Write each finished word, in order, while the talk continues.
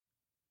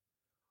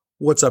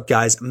What's up,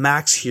 guys?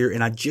 Max here,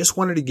 and I just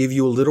wanted to give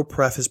you a little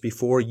preface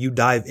before you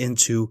dive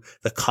into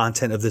the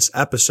content of this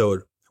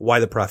episode. Why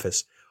the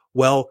preface?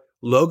 Well,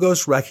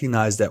 Logos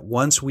recognized that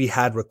once we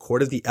had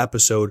recorded the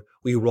episode,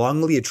 we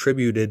wrongly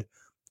attributed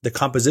the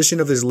composition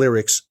of his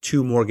lyrics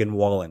to Morgan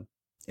Wallen.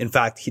 In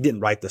fact, he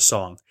didn't write the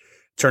song.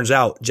 Turns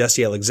out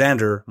Jesse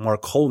Alexander,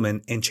 Mark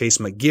Coleman, and Chase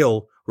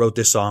McGill wrote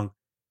this song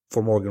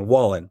for Morgan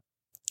Wallen,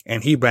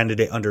 and he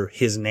branded it under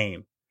his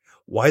name.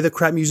 Why the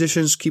crap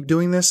musicians keep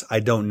doing this,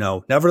 I don't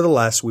know.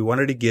 Nevertheless, we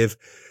wanted to give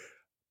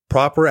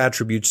proper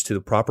attributes to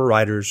the proper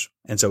writers,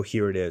 and so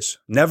here it is.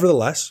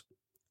 Nevertheless,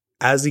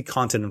 as the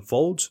content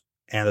unfolds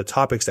and the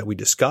topics that we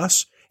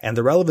discuss and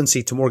the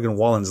relevancy to Morgan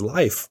Wallen's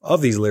life of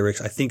these lyrics,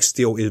 I think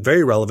still is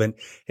very relevant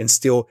and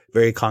still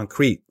very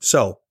concrete.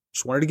 So,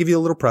 just wanted to give you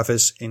a little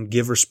preface and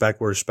give respect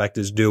where respect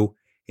is due.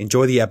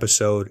 Enjoy the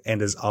episode,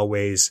 and as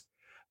always,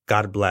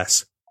 God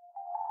bless.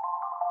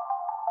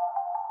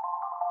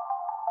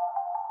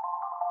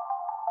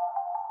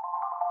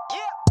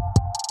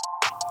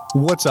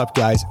 What's up,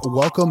 guys?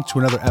 Welcome to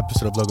another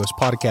episode of Logos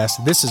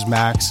Podcast. This is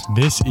Max.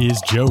 This is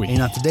Joey.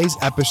 And on today's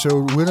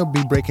episode, we're going to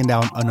be breaking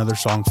down another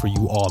song for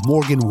you all.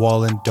 Morgan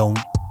Wallen, Don't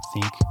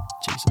Think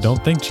Jesus.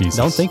 Don't think Jesus.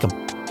 Don't think him.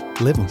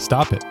 Live him.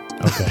 Stop it.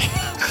 Okay.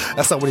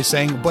 That's not what he's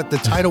saying, but the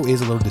title is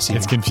a little deceiving.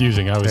 It's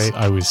confusing.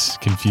 I was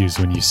confused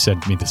when you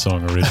sent me the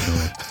song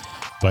originally.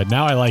 But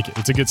now I like it.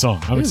 It's a good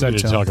song. I'm excited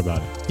to talk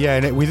about it. Yeah,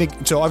 and we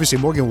think, so obviously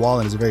Morgan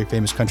Wallen is a very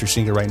famous country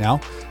singer right now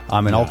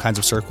in all kinds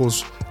of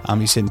circles.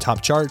 He's hitting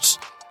top charts.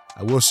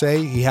 I will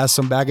say he has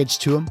some baggage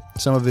to him.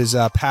 Some of his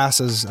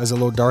past is a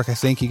little dark. I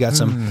think he got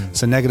some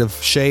negative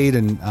shade,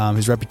 and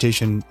his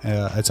reputation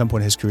at some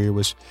point in his career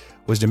was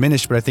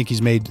diminished. But I think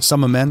he's made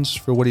some amends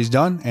for what he's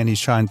done, and he's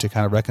trying to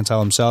kind of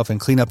reconcile himself and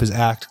clean up his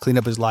act, clean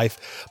up his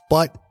life.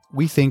 But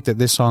we think that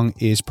this song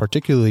is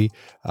particularly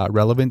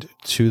relevant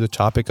to the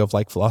topic of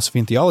like philosophy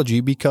and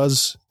theology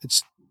because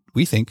it's,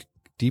 we think,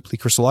 deeply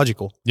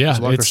Christological. Yeah, there's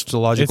a lot of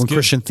Christological and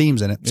Christian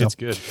themes in it. So. It's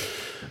good.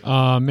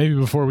 Maybe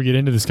before we get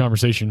into this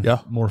conversation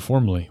more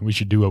formally, we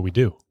should do what we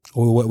do.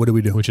 Well, what do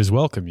we do? Which is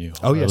welcome you.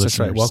 Oh, yes, that's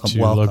right. Welcome to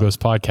Logos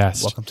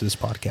Podcast. Welcome to this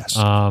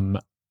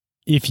podcast.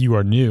 If you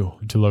are new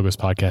to Logos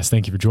Podcast,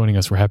 thank you for joining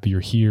us. We're happy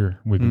you're here.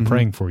 We've been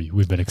praying for you.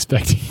 We've been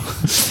expecting.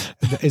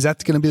 Is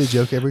that going to be the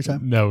joke every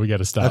time? No, we got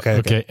to stop.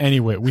 Okay.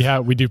 Anyway,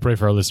 we do pray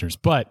for our listeners,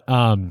 but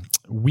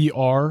we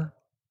are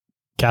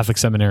Catholic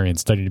seminarians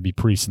studying to be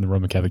priests in the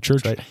Roman Catholic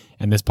Church. Right.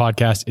 And this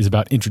podcast is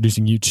about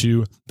introducing you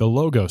to the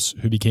Logos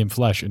who became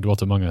flesh and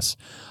dwelt among us,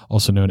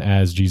 also known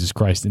as Jesus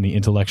Christ, in the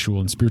intellectual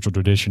and spiritual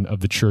tradition of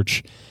the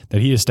church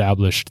that he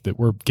established that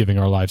we're giving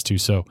our lives to.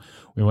 So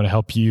we want to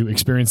help you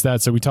experience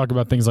that. So we talk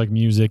about things like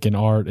music and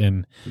art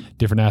and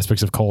different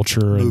aspects of culture,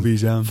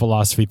 movies, and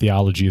philosophy,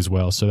 theology as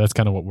well. So that's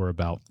kind of what we're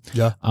about.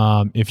 Yeah.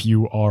 If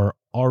you are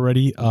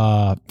already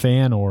a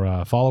fan or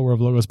a follower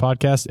of Logos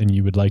Podcast and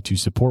you would like to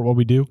support what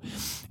we do,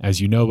 as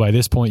you know, by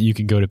this point, you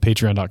can go to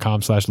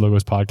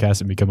patreon.com/Logos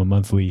Podcast and become a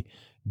monthly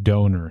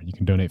donor. You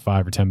can donate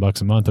 $5 or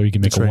 $10 a month, or you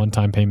can make a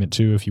one-time payment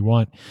too if you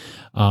want.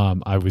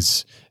 I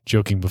was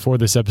joking before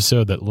this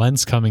episode that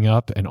Lent's coming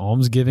up and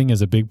almsgiving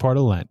is a big part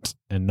of Lent,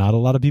 and not a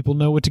lot of people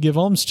know what to give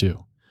alms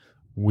to.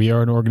 We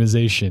are an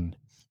organization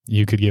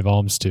you could give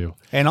alms to.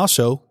 And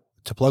also,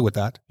 to plug with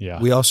that,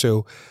 we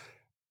also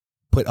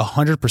put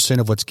 100%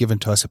 of what's given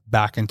to us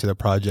back into the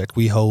project.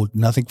 We hold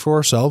nothing for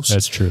ourselves.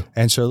 That's true.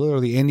 And so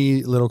literally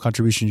any little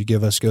contribution you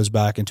give us goes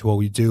back into what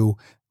we do,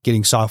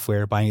 getting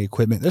software, buying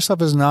equipment. This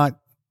stuff is not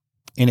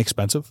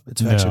inexpensive.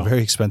 It's actually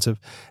very expensive.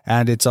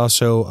 And it's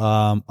also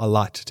a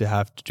lot to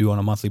have to do on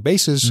a monthly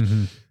basis.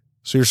 Mm-hmm.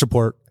 So your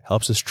support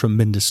helps us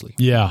tremendously.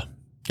 Yeah.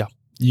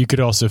 You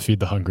could also feed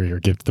the hungry or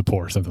give to the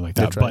poor, something like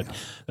that. That's right.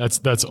 But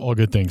that's all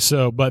good things.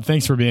 So, but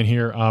thanks for being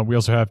here. We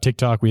also have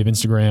TikTok, we have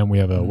Instagram, we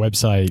have a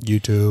website,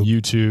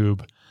 YouTube,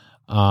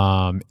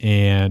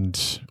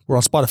 and we're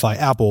on Spotify,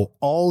 Apple,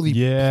 all the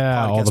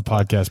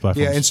podcast platforms.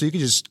 Yeah, and so you can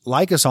just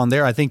like us on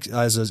there. I think,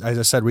 as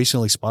I said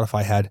recently,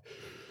 Spotify had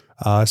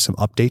some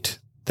update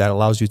that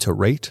allows you to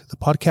rate the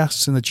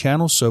podcasts in the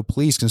channel. So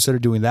please consider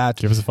doing that.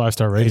 Give us a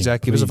 5-star rating.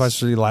 Exactly. Give us a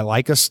 5-star rating.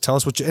 Like us. Tell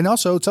us and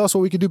also tell us what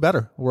we could do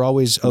better. We're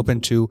always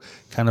open to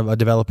kind of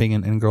developing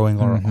and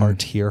growing our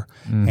art here.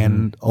 Mm-hmm.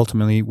 And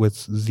ultimately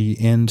with the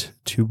end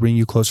to bring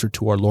you closer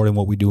to our Lord and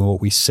what we do and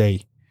what we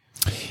say.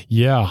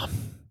 Yeah.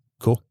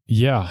 Cool.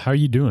 Yeah. How are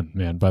you doing,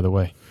 man, by the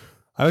way?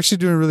 I'm actually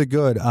doing really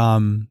good.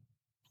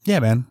 Yeah,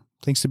 man.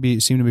 Things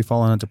seem to be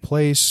falling into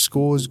place.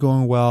 School is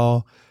going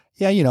well.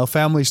 Yeah,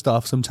 family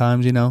stuff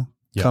sometimes,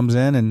 comes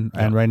in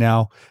and right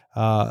now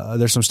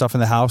there's some stuff in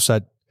the house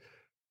that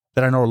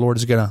I know our Lord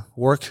is going to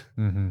work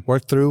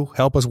through,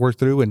 help us work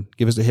through and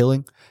give us the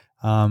healing.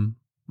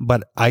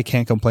 But I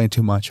can't complain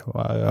too much.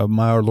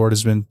 Our Lord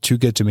has been too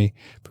good to me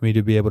for me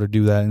to be able to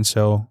do that. And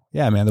so,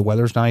 yeah, man, the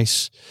weather's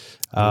nice.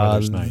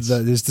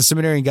 The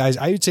seminarian guys,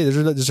 I would say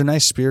there's a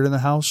nice spirit in the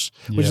house,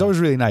 which is always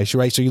really nice,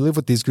 right? So you live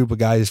with these group of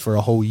guys for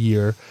a whole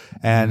year,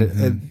 and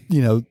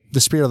the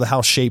spirit of the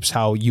house shapes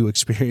how you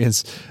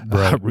experience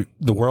the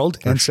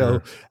world. For and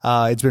so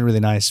it's been really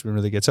nice, been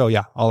really good. So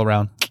yeah, all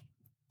around,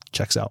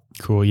 checks out.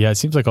 Cool. Yeah, it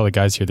seems like all the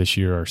guys here this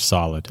year are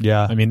solid.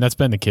 Yeah. I mean, that's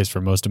been the case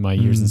for most of my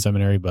years in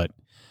seminary, but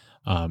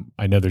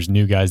I know there's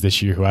new guys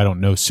this year who I don't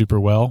know super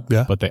well,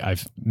 but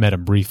I've met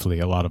them briefly,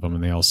 a lot of them,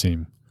 and they all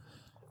seem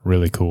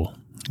really cool.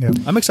 Yeah.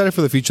 I'm excited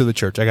for the future of the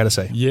church, I got to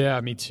say.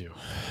 Yeah, me too.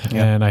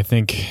 Yeah. And I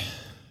think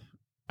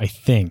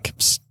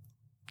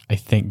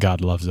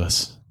God loves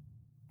us.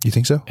 You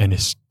think so? And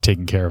is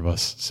taking care of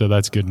us. So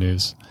that's good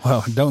news.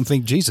 Well, don't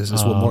think Jesus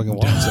is what Morgan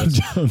Wallen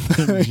says. Don't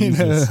think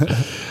Jesus.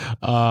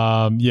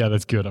 Yeah,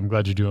 that's good. I'm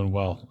glad you're doing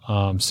well.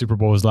 Super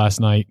Bowl was last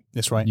night.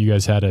 That's right. You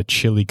guys had a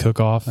chili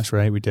cook-off. That's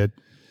right. We did.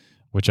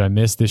 Which I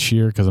missed this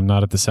year because I'm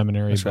not at the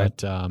seminary. That's right.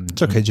 But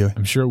it's okay, Joey.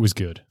 I'm sure it was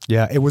good.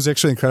 Yeah, it was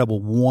actually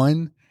incredible.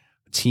 One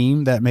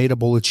team that made a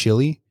bowl of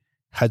chili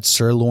had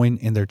sirloin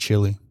in their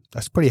chili.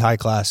 That's pretty high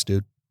class,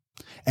 dude.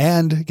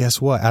 And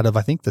guess what? Out of,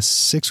 I think, the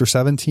 6 or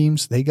 7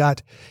 teams, they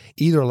got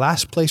either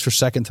last place or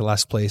second to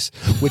last place,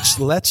 which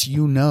lets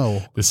you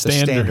know the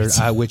standard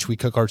at which we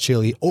cook our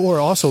chili, or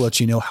also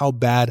lets you know how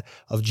bad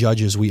of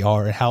judges we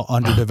are and how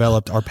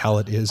underdeveloped our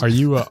palate is. Are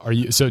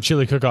you so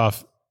chili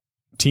cook-off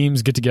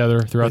teams get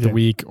together throughout the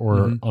week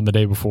or on the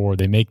day before,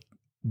 they make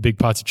big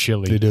pots of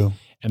chili. They do.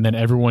 And then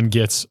everyone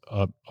gets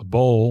a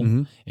bowl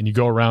and you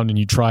go around and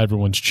you try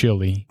everyone's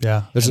chili.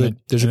 Yeah. There's a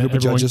group of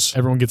judges.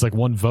 Everyone gets like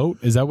one vote.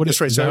 Is that what That's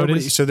right. So,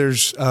 so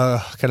there's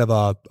kind of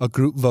a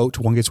group vote.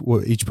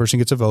 Each person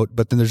gets a vote,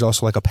 but then there's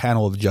also like a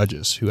panel of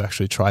judges who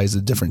actually tries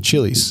the different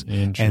chilies.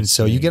 And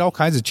so you get all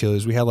kinds of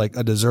chilies. We had like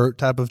a dessert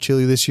type of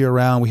chili this year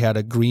around. We had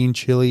a green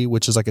chili,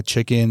 which is like a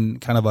chicken,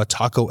 kind of a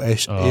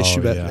taco-ish.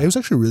 It was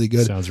actually really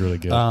good. Sounds really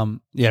good.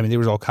 Yeah, I mean, there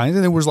was all kinds.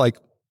 And there was like,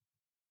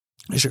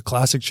 it's your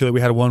classic chili. We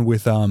had one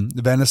with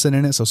venison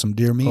in it, so some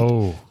deer meat.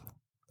 Oh,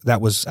 that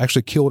was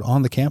actually killed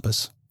on the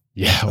campus.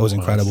 Yeah, that was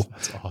incredible.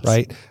 That's awesome.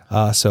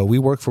 Right? So we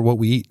work for what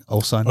we eat,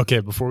 old son. Okay,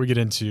 before we get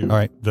into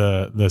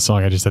the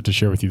song, I just have to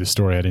share with you the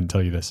story. I didn't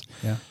tell you this.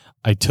 Yeah,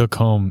 I took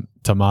home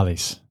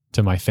tamales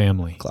to my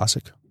family.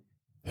 Classic.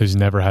 Who's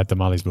never had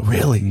tamales before?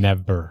 Really?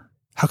 Never.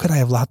 How could I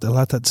have let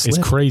that slip?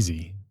 It's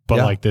crazy. But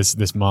like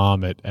this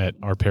mom at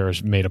our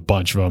parish made a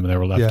bunch of them and they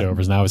were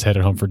leftovers. And I was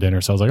headed home for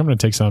dinner. So I was like, I'm going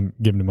to take some,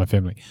 give them to my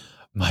family.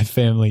 My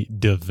family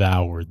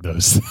devoured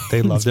those things.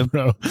 They loved them,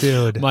 bro.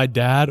 Dude. My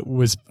dad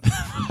was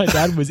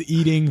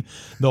eating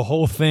the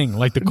whole thing,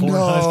 like the corn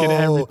husk and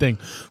everything.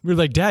 We were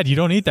like, Dad, you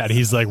don't eat that.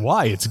 He's like,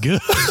 why? It's good.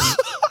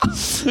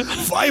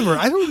 Fiber.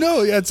 I don't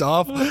know. Yeah, it's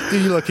off.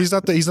 Dude, look, he's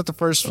not the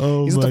first.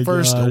 He's not the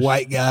first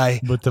white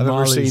guy I've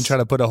ever seen try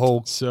to put a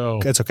whole.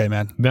 So it's okay,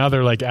 man. Now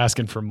they're like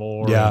asking for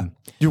more. Yeah.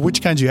 Dude,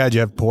 which kinds you had? Do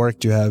you have pork?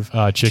 Do you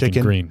have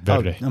chicken? Green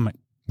verde.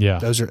 Yeah,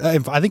 those are.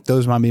 I think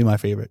those might be my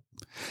favorite.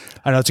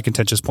 I know it's a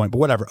contentious point, but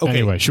whatever. Okay.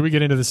 Anyway, should we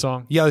get into the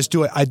song? Yeah, let's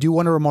do it. I do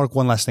want to remark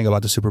one last thing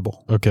about the Super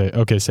Bowl.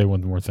 Okay. Say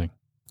one more thing.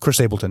 Chris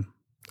Stapleton.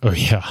 Oh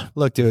yeah.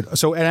 Look, dude.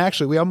 So, and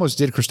actually, we almost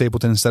did Chris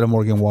Stapleton instead of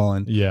Morgan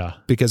Wallen. Yeah.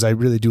 Because I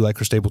really do like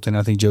Chris Stapleton.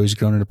 I think Joey's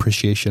grown an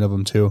appreciation of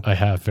him too. I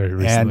have very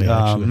recently.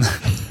 And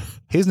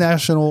his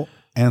national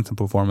anthem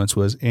performance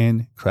was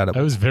incredible.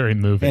 That was very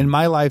moving. In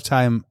my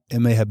lifetime, it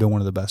may have been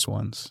one of the best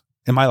ones.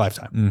 In my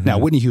lifetime. Mm-hmm. Now,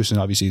 Whitney Houston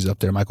obviously is up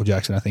there. Michael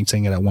Jackson, I think,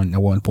 sang it at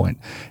one point,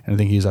 and I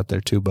think he's up there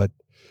too. But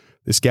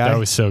this guy, that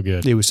was so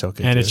good. He was so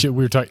good, and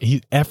we were talking.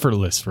 He's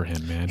effortless for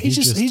him, man. He's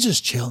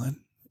just chilling.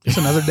 It's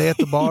another day at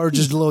the bar,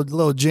 just a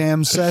little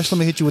jam sesh. Let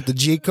me hit you with the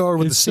G chord,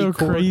 with the C chord. It's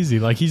so crazy.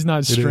 Like he's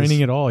not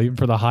straining at all, even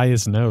for the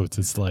highest notes.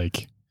 It's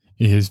like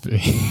he's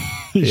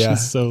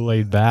just so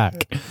laid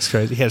back. It's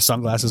crazy. He had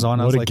sunglasses on.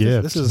 What I was a like,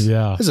 gift. This is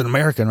an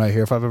American right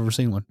here if I've ever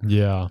seen one.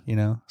 Yeah,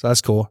 so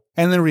that's cool.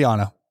 And then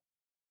Rihanna.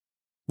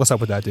 What's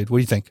up with that, dude? What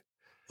do you think?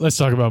 Let's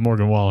talk about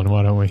Morgan Wallen,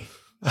 why don't we?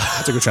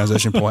 That's a good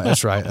transition point.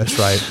 That's right.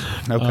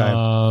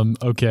 Okay.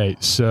 Okay.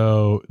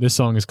 So this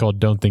song is called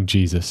 "Don't Think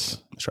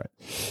Jesus." That's right.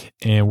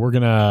 And we're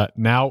gonna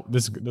now.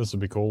 This will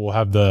be cool. We'll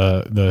have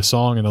the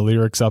song and the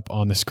lyrics up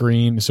on the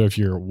screen. So if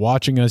you're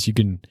watching us, you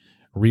can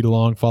read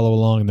along, follow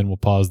along, and then we'll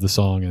pause the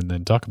song and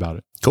then talk about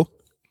it. Cool.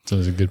 So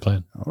it's a good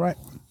plan. All right.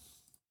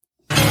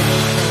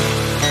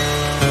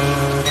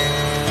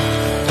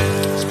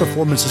 This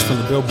performance is from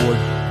the Billboard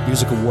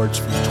Music Awards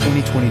from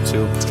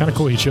 2022. It's kind of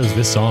cool he chose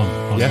this song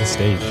on the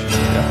stage.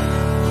 Yeah.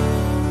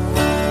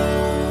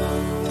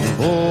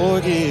 Boy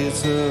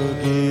gets a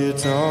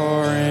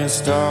guitar and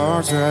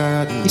starts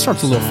writing. He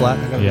starts a little flat.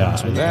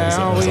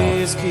 About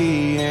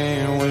whiskey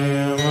and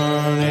women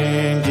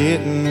and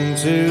getting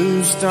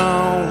too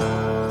stoned.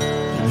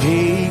 And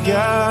he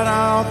got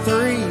all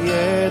 3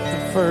 at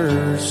the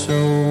first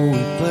show we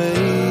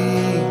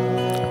played.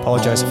 I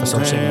apologize if I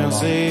start singing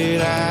along.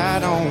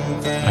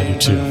 I do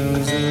too.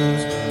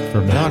 For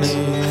minutes. The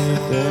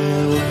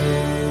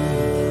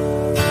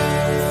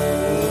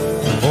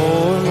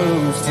boy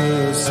moves to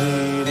the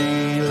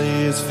city,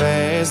 lives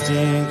fast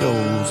and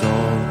goes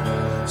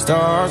on.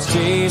 Starts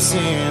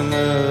chasing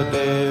the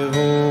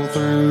devil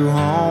through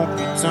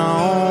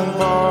honky-tonk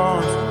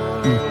bars.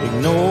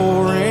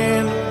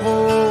 Ignoring the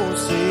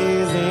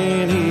voices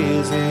in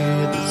his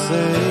head to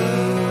say,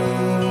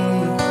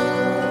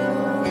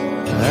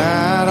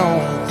 I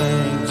don't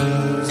think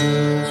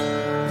Jesus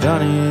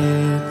done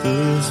it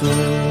this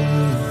way.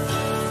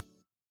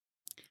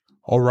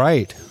 All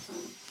right.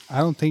 I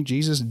don't think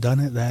Jesus done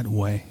it that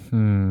way.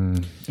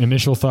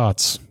 Initial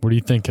thoughts. What are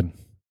you thinking?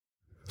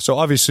 So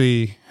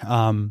obviously,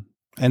 and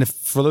if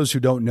for those who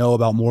don't know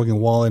about Morgan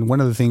Wallen,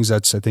 one of the things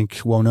that's, I think,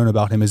 well known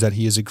about him is that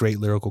he is a great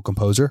lyrical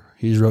composer.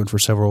 He's written for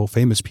several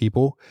famous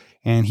people,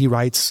 and he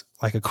writes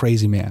like a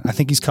crazy man. I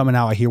think he's coming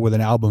out here with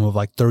an album of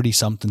like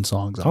 30-something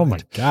songs on Oh my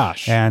it.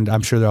 gosh. And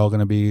I'm sure they're all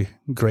going to be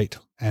great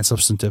and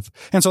substantive.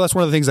 And so that's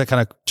one of the things that kind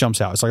of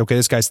jumps out. It's like, okay,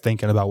 this guy's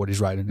thinking about what he's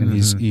writing, and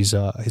he's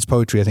his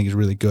poetry, I think, is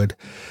really good.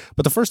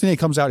 But the first thing that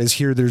comes out is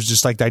here, there's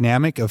just like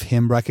dynamic of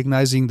him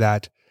recognizing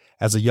that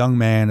as a young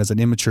man, as an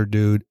immature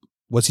dude,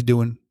 what's he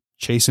doing?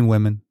 Chasing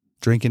women,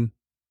 drinking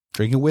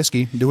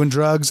whiskey, doing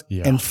drugs,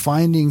 and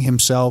finding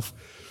himself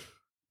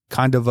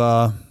kind of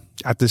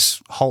at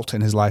this halt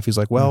in his life. He's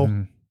like,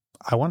 well,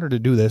 I wanted to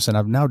do this, and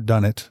I've now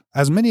done it,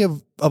 as many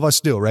of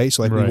us do, right?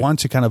 So like we want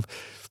to kind of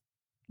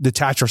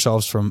detach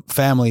ourselves from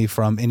family,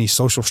 from any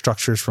social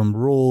structures, from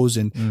rules,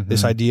 and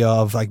this idea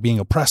of like being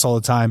oppressed all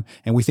the time.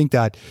 And we think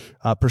that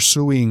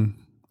pursuing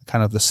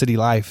kind of the city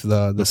life,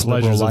 the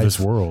pleasures life of this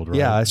world, right?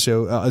 Yeah.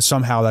 So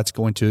somehow that's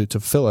going to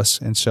fill us.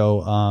 And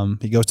so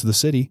he goes to the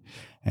city,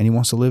 and he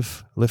wants to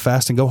live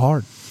fast and go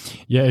hard.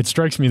 Yeah, it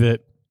strikes me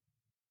that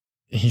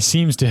he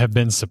seems to have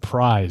been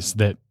surprised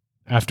that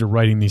after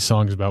writing these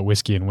songs about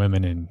whiskey and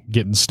women and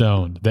getting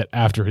stoned, that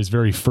after his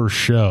very first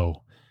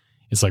show,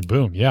 it's like,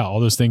 boom, yeah, all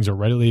those things are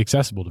readily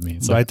accessible to me.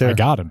 It's right like, there. I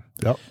got him.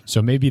 Yep.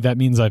 So maybe that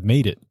means I've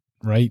made it,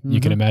 right?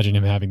 You can imagine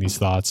him having these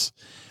thoughts,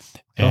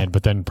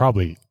 but then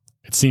probably,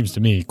 it seems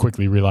to me,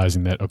 quickly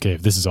realizing that, okay,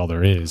 if this is all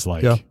there is,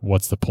 like,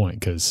 what's the point?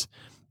 Because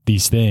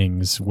these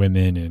things,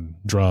 women and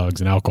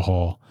drugs and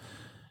alcohol,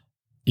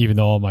 even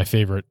though all my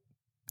favorite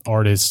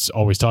artists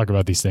always talk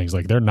about these things,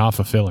 like, they're not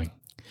fulfilling.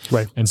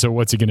 Right. And so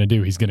what's he going to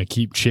do? He's going to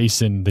keep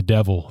chasing the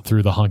devil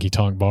through the honky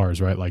tonk bars,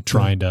 right? Like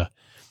trying to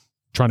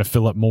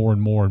fill up more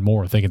and more and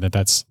more, thinking that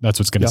that's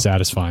what's going to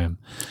satisfy him.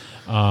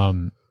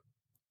 Go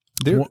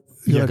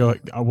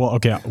ahead. Well,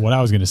 okay. What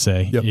I was going to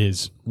say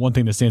is one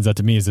thing that stands out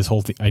to me is this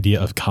whole idea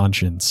of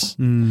conscience,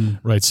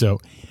 right? So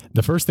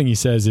the first thing he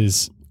says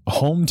is,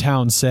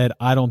 hometown said,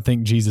 I don't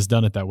think Jesus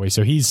done it that way.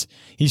 So he's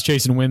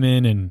chasing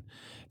women and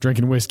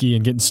drinking whiskey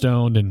and getting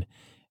stoned. And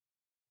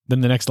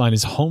then the next line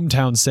is,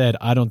 hometown said,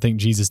 I don't think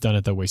Jesus done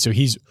it that way. So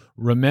he's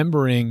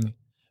remembering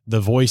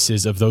the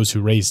voices of those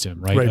who raised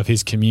him, right? Of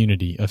his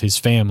community, of his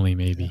family,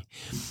 maybe.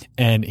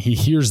 And he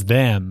hears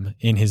them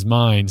in his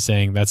mind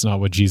saying, that's not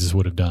what Jesus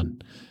would have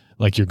done.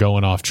 Like, you're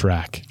going off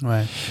track.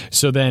 Right.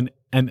 So then,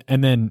 and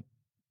then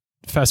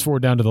fast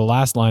forward down to the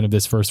last line of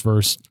this first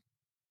verse,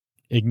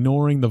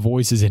 ignoring the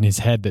voices in his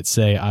head that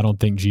say, I don't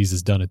think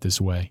Jesus done it this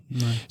way.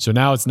 Right. So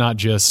now it's not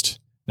just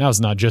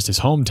his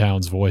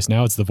hometown's voice.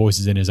 Now it's the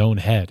voices in his own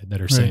head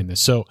that are saying this.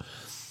 So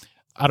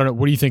I don't know.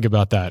 What do you think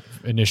about that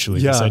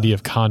initially? This idea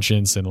of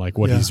conscience and like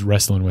what he's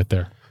wrestling with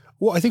there.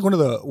 Well, I think one of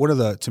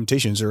the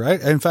temptations, or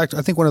in fact,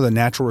 I think one of the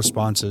natural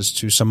responses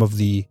to some of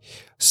the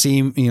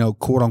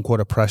quote unquote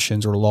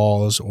oppressions or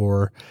laws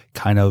or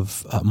kind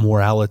of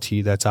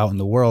morality that's out in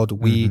the world,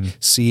 we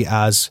see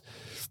as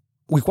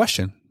we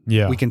question.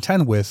 Yeah. We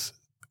contend with,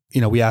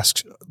 we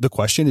ask the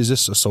question, is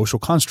this a social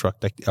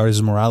construct? Or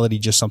is morality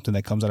just something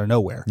that comes out of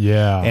nowhere?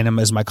 Yeah. And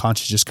is my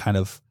conscience just kind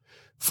of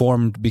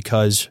formed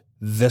because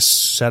this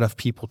set of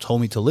people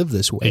told me to live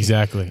this way?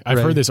 Exactly. I've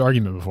heard this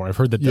argument before. I've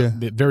heard that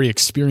the very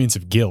experience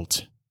of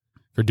guilt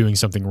for doing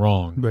something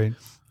wrong,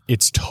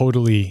 it's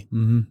totally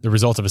the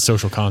result of a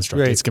social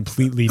construct. It's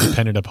completely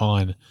dependent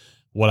upon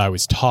what I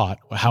was taught,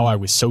 how I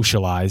was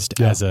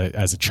socialized as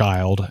a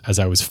child, as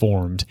I was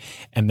formed.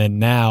 And then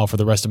now for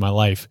the rest of my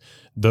life,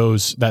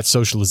 that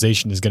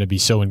socialization is going to be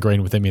so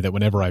ingrained within me that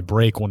whenever I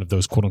break one of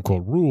those quote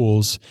unquote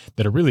rules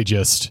that are really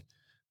just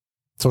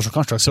social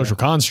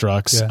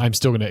constructs, I'm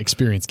still going to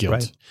experience guilt.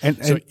 Right.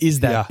 And so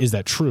is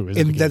that true?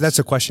 And that's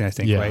a question, I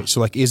think, right?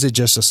 So like, is it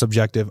just a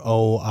subjective,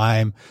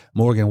 I'm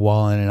Morgan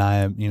Wallen and I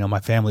am,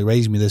 my family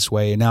raised me this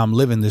way and now I'm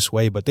living this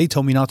way, but they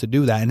told me not to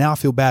do that. And now I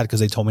feel bad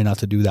because they told me not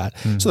to do that.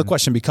 So the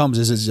question becomes,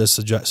 is it just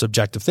a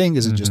subjective thing?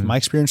 Is it just my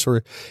experience,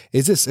 or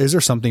is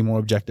there something more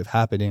objective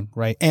happening?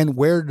 Right. And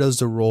where does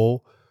the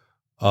role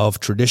of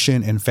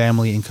tradition and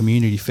family and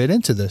community fit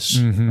into this?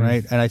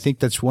 Right. And I think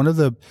that's one of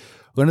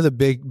the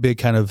big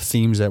kind of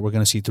themes that we're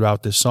going to see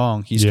throughout this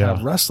song. He's kind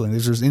of wrestling.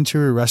 There's this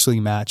interior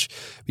wrestling match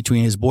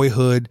between his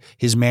boyhood,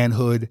 his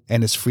manhood,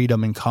 and his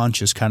freedom and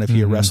conscience kind of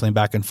here wrestling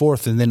back and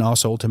forth. And then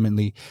also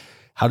ultimately,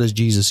 how does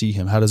Jesus see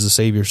him? How does the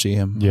Savior see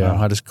him?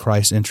 How does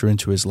Christ enter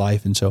into his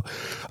life? And so,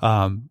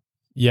 I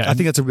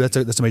think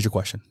that's a major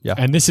question. Yeah.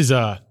 And this is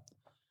a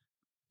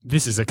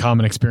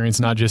common experience,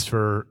 not just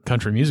for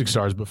country music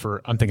stars, but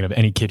I'm thinking of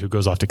any kid who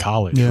goes off to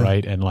college,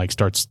 right? And like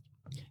starts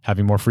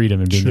having more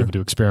freedom and being able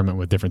to experiment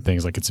with different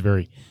things. Like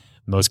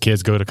most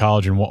kids go to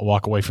college and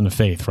walk away from the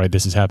faith, right?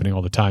 This is happening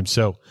all the time.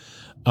 So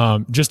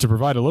just to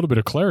provide a little bit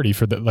of clarity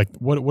for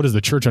what does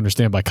the church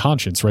understand by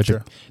conscience, right?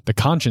 Sure. The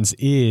conscience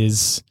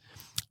is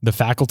the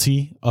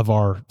faculty of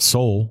our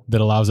soul that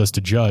allows us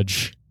to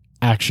judge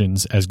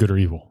actions as good or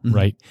evil,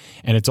 right?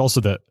 And it's also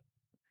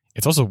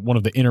it's also one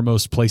of the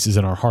innermost places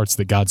in our hearts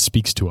that God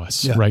speaks to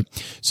us, right?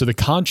 So the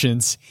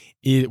conscience,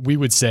 we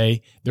would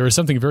say there is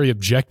something very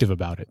objective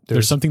about it.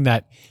 There's something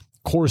that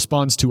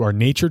corresponds to our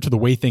nature, to the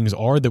way things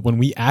are, that when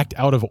we act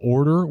out of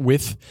order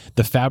with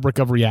the fabric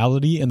of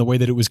reality and the way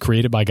that it was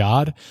created by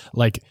God,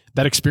 like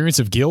that experience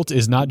of guilt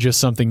is not just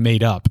something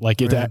made up. Like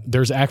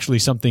there's actually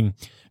something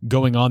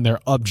going on there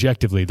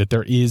objectively, that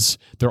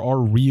there are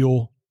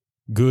real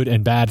good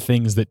and bad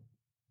things that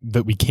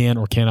we can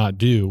or cannot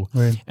do.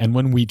 Right. And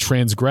when we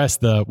transgress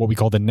what we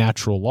call the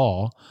natural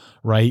law,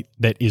 right,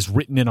 that is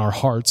written in our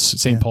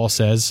hearts, St. Paul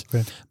says,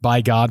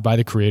 by God, by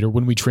the Creator,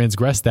 when we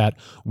transgress that,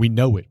 we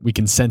know it, we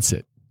can sense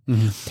it.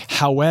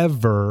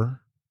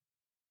 However,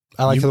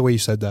 I like the way you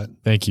said that.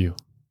 Thank you.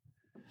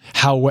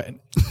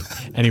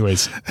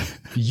 Anyways,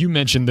 you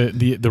mentioned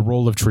the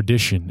role of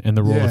tradition and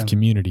the role of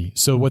community.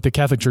 So what the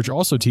Catholic Church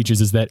also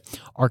teaches is that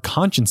our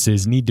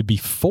consciences need to be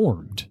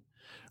formed,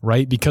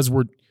 right? Because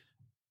we're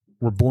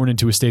born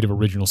into a state of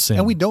original sin.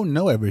 And we don't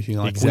know everything.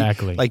 Like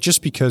exactly.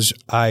 Just because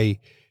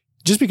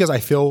I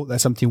feel that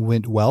something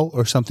went well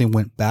or something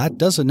went bad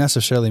doesn't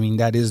necessarily mean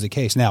that is the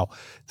case. Now,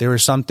 there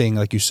is something,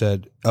 like you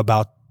said,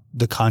 about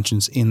the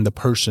conscience in the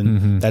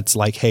person that's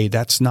like, hey,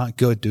 that's not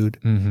good, dude,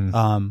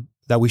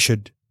 that we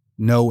should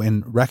know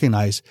and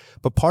recognize.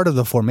 But part of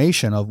the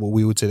formation of what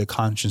we would say the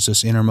conscience,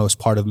 this innermost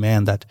part of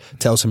man that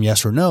tells him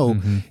yes or no,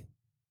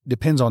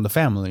 depends on the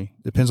family,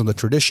 depends on the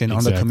tradition,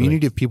 on the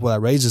community of people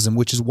that raises them,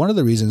 which is one of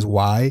the reasons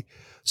why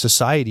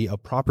society, a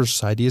proper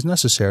society, is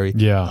necessary.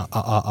 Yeah.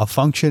 A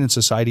function in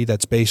society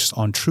that's based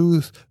on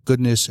truth,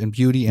 goodness, and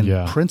beauty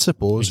and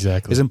principles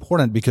is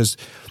important because,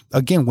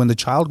 again, when the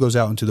child goes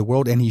out into the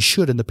world, and he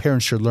should, and the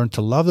parents should learn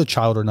to love the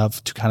child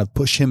enough to kind of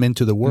push him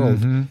into the world,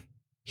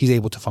 he's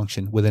able to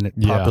function within it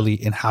properly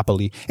and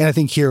happily. And I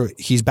think here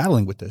he's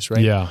battling with this,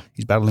 right? Yeah.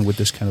 He's battling with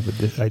this kind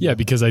of idea. Yeah,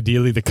 because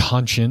ideally the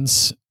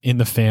conscience in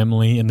the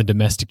family, in the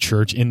domestic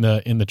church, in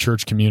the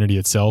church community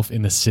itself,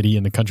 in the city,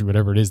 in the country,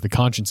 whatever it is, the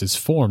conscience is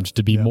formed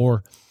to be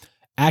more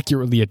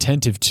accurately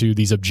attentive to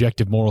these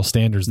objective moral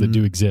standards that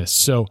do exist.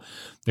 So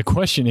the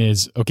question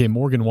is, okay,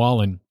 Morgan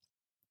Wallen,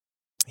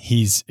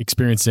 he's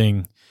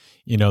experiencing,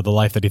 the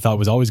life that he thought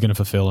was always going to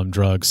fulfill him,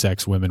 drugs,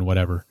 sex, women,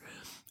 whatever.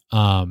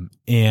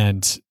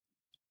 And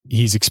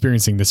he's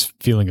experiencing this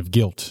feeling of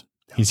guilt.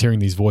 He's hearing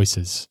these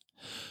voices.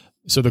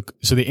 So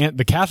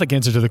the Catholic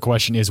answer to the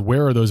question is,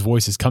 where are those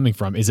voices coming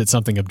from? Is it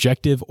something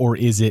objective, or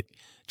is it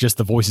just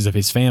the voices of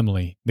his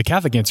family? The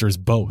Catholic answer is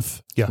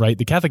both, right?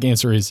 The Catholic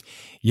answer is,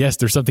 yes,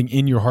 there's something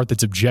in your heart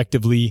that's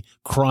objectively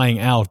crying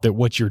out that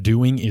what you're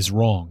doing is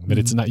wrong,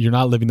 that you're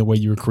not living the way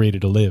you were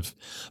created to live.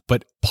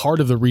 But part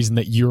of the reason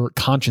that your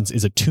conscience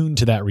is attuned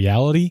to that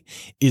reality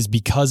is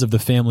because of the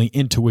family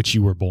into which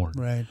you were born.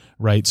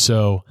 Right.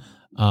 So,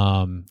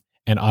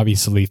 and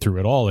obviously through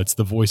it all, it's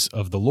the voice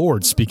of the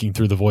Lord speaking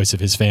through the voice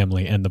of his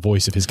family and the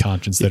voice of his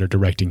conscience that are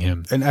directing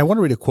him. And I want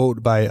to read a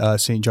quote by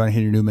St. John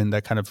Henry Newman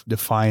that kind of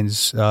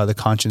defines the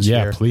conscience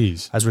here. Yeah,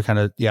 please. As we're kind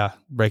of,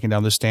 breaking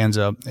down the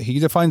stanza. He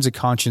defines the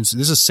conscience.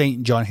 This is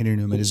St. John Henry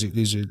Newman. He's an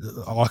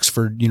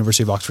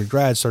University of Oxford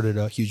grad, started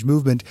a huge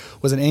movement,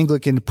 was an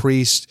Anglican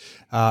priest,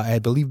 I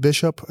believe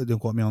bishop. Don't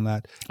quote me on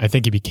that. I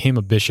think he became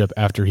a bishop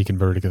after he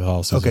converted to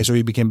Catholicism. Okay, so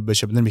he became a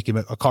bishop and then became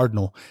a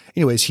cardinal.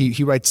 Anyways,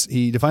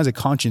 he defines a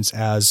conscience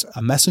as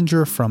a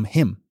messenger from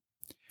him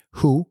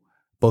who,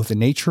 both in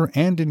nature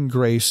and in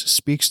grace,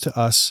 speaks to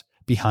us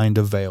behind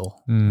a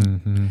veil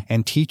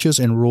and teaches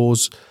and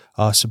rules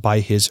us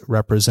by his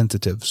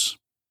representatives.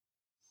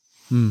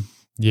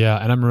 Yeah,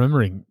 and I'm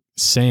remembering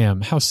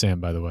Sam. How's Sam,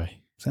 by the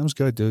way? Sam's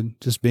good,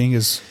 dude. Just being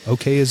as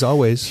okay as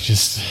always.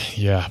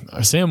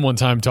 Sam one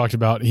time talked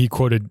about, he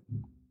quoted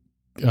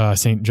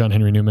St. John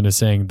Henry Newman as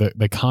saying that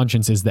the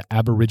conscience is the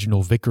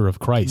aboriginal vicar of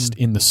Christ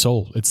in the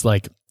soul. It's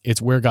like,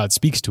 it's where God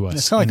speaks to us.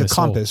 It's kind of like a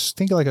compass. Soul.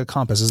 Think of like a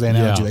compass is the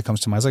analogy that comes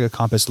to mind. It's like a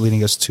compass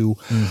leading us to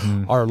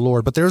our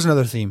Lord. But there's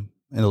another theme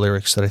in the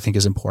lyrics that I think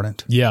is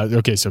important. Yeah.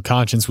 Okay. So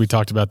conscience, we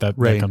talked about that.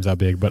 That comes out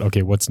big. But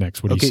okay, what's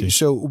next? What do you see?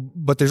 So,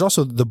 but there's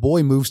also the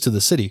boy moves to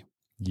the city.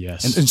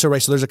 Yes. And so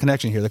there's a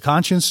connection here. The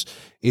conscience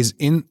is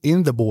in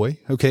the boy,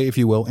 okay, if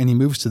you will, and he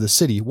moves to the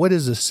city. What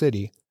is the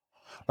city?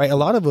 Right? A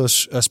lot of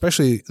us,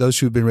 especially those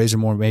who've been raised in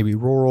more maybe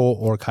rural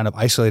or kind of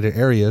isolated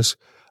areas,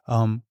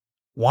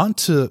 want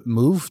to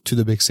move to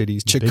the big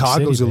cities.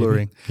 Chicago's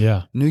alluring.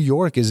 Yeah. New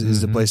York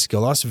is the place to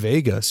go. Las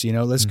Vegas,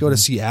 let's go to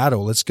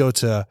Seattle. Let's go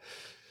to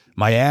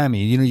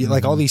Miami,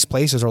 like all these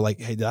places are like,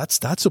 hey,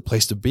 that's a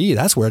place to be.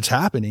 That's where it's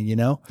happening,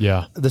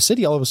 Yeah. The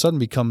city all of a sudden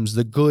becomes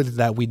the good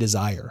that we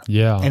desire.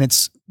 Yeah. And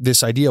it's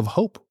this idea of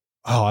hope.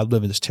 Oh, I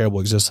live in this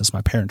terrible existence.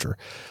 My parents are,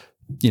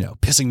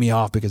 pissing me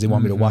off because they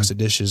want me to wash the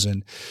dishes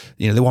and,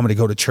 they want me to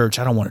go to church.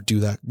 I don't want to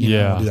do that. I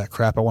don't want to do that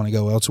crap. I want to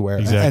go elsewhere.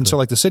 Exactly. And so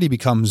like the city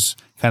becomes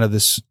kind of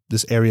this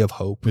area of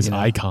hope. This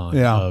icon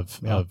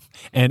of,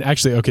 and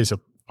actually, okay.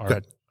 So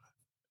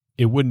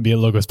it wouldn't be a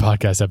Logos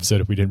podcast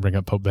episode if we didn't bring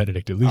up Pope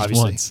Benedict at least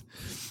once.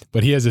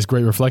 But he has this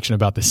great reflection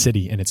about the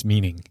city and its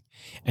meaning.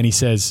 And he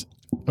says,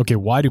 okay,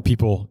 why do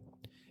people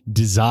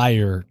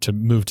desire to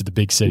move to the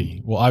big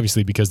city? Well,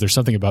 obviously, because there's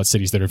something about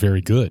cities that are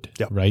very good,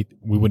 right?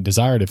 We wouldn't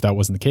desire it if that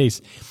wasn't the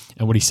case.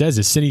 And what he says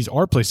is cities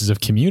are places of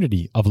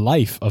community, of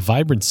life, of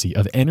vibrancy,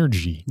 of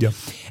energy. Yeah.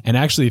 And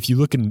actually, if you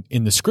look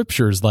in the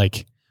scriptures,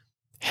 like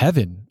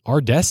heaven,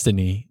 our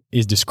destiny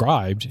is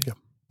described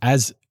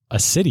as a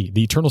city,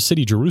 the eternal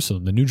city,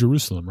 Jerusalem, the New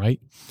Jerusalem, right?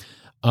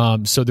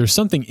 So there's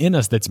something in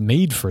us that's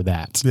made for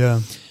that.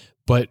 Yeah.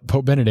 But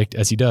Pope Benedict,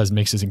 as he does,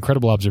 makes this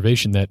incredible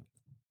observation that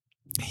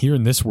here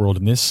in this world,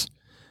 in this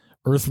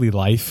earthly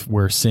life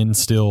where sin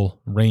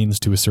still reigns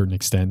to a certain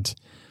extent,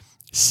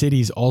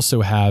 cities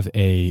also have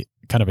a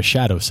kind of a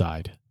shadow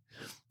side.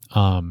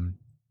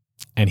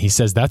 And he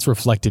says that's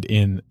reflected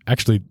in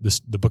actually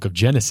the book of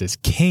Genesis.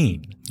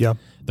 Cain,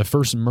 the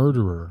first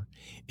murderer,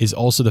 is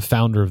also the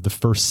founder of the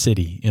first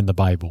city in the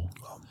Bible.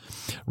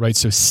 Right?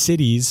 So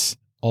cities,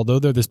 although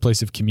they're this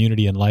place of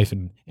community and life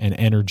and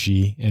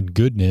energy and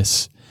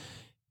goodness,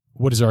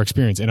 what is our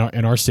experience in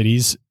our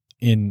cities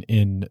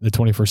in the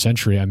 21st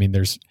century? I mean,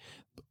 there's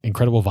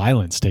incredible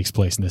violence takes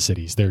place in the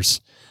cities.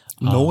 There's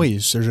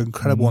noise. There's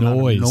incredible amount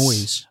of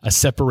noise. A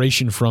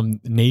separation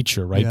from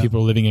nature, right?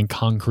 People are living in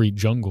concrete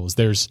jungles.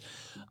 There's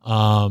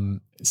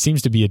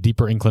seems to be a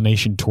deeper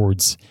inclination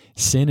towards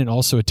sin and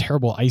also a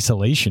terrible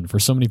isolation for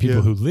so many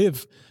people who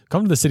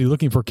come to the city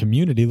looking for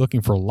community, looking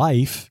for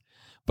life,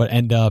 but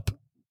end up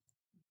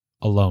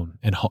alone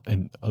and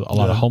a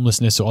lot of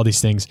homelessness. So all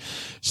these things.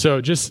 So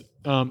just,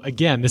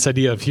 again, this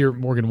idea of here,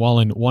 Morgan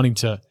Wallen wanting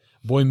to,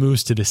 boy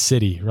moves to the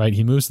city, right?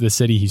 He moves to the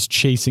city. He's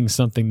chasing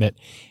something that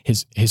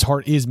his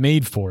heart is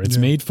made for. It's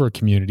made for a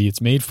community.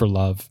 It's made for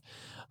love.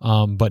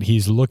 But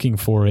he's looking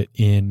for it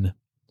in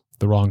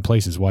the wrong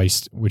places,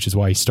 which is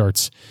why he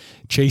starts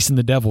chasing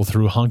the devil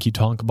through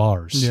honky-tonk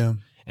bars. Yeah.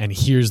 And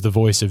hears the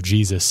voice of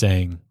Jesus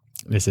saying,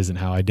 this isn't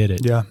how I did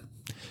it. Yeah.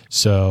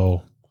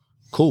 So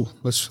cool.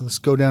 Let's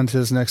go down to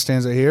this next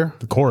stanza here.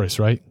 The chorus,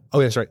 right? Oh,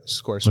 yes, right. This is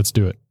the chorus. Let's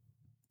do it.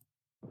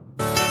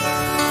 If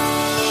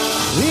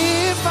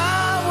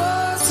I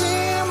was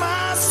him,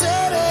 I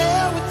said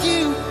hell with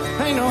you.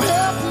 Ain't no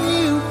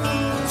helping you.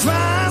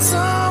 Find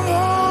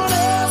someone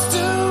else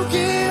to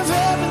give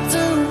heaven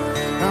to.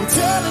 I'm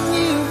telling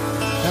you,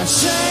 now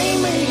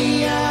shame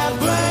me, I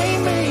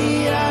blame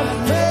me, I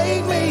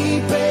make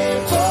me pay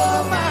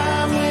for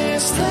my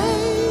mistakes.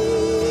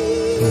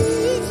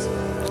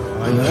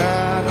 But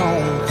I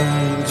don't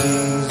think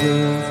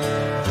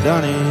Jesus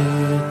done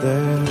it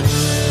that way.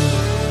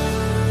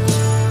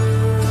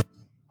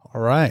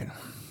 All right.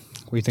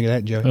 What do you think of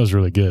that, Joe? That was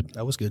really good.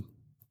 That was good.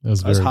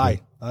 That's That's very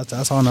high. good.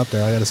 That's on up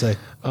there, I got to say.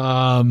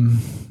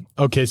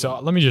 Okay, so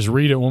let me just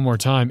read it one more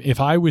time. If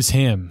I was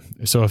him,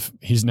 so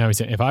he's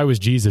saying, if I was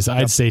Jesus,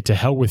 I'd say to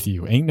hell with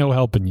you. Ain't no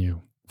helping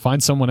you.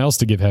 Find someone else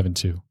to give heaven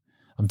to.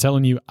 I'm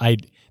telling you,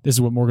 this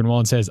is what Morgan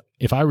Wallen says.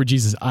 If I were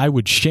Jesus, I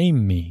would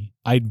shame me.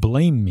 I'd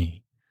blame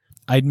me.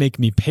 I'd make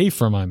me pay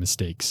for my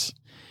mistakes.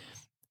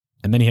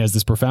 And then he has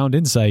this profound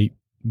insight,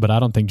 but I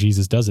don't think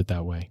Jesus does it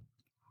that way.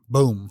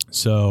 Boom.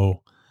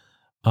 So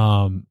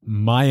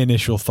my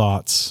initial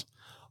thoughts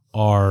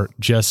are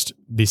just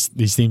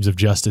these themes of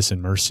justice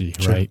and mercy,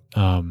 right?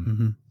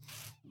 And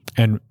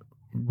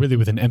really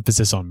with an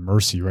emphasis on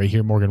mercy, right?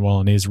 Here Morgan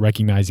Wallen is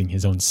recognizing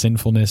his own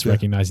sinfulness,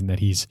 recognizing that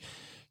he's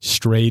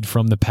strayed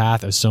from the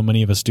path as so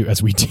many of us do,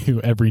 as we do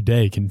every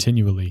day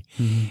continually.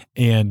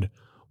 And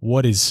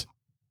what is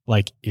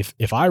like,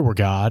 if I were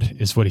God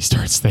is what he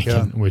starts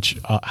thinking, which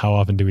how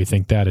often do we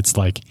think that? It's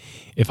like,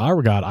 if I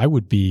were God,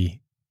 I'd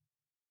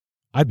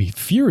be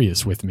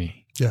furious with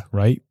me. Yeah.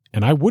 Right.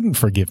 And I wouldn't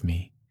forgive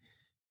me.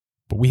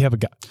 But we have a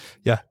God.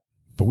 Yeah.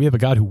 But we have a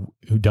God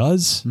who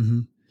does.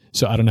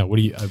 So I don't know. What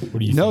do you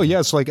think? No, yeah.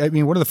 It's like, I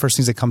mean, one of the first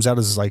things that comes out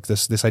is like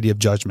this idea of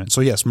judgment.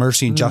 So yes,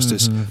 mercy and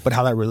justice, but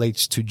how that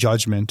relates to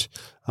judgment.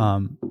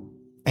 And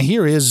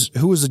who is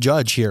the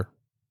judge here?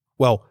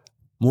 Well,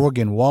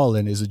 Morgan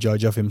Wallen is a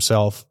judge of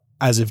himself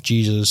as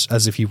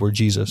if he were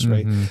Jesus,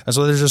 right? And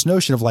so there's this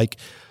notion of like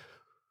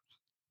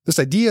this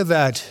idea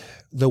that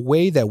the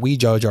way that we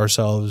judge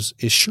ourselves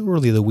is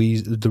surely the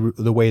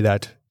way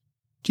that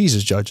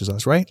Jesus judges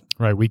us, right?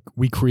 Right.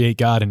 We create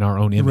God in our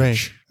own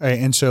image. Right.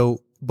 And so,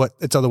 but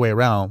it's the other way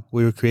around.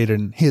 We were created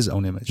in his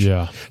own image.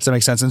 Yeah. Does that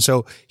make sense? And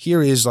so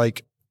here's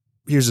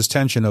this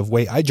tension of,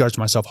 wait, I judge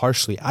myself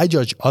harshly. I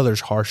judge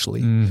others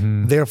harshly.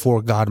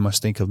 Therefore, God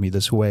must think of me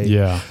this way.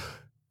 Yeah.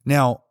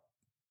 Now,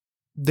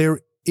 there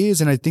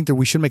is, and I think that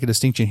we should make a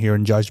distinction here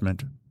in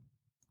judgment,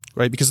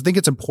 right? Because I think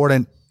it's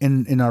important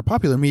in our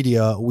popular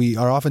media, we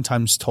are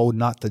oftentimes told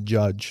not to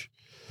judge.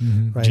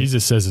 Right?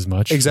 Jesus says as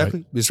much. Exactly.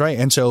 Right? That's right.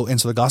 And so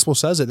the gospel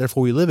says it,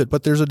 therefore we live it.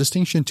 But there's a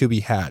distinction to be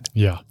had.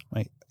 Yeah.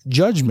 Right.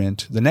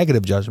 Judgment, the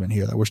negative judgment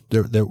here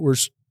that we're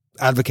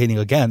advocating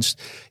against,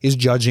 is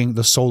judging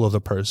the soul of the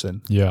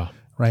person. Yeah.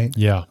 Right.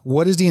 Yeah.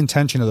 What is the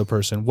intention of the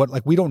person?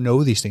 We don't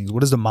know these things.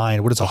 What is the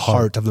mind? What is the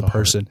heart of the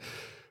person?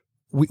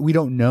 We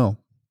don't know.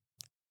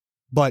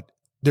 But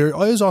there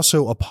is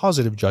also a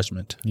positive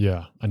judgment.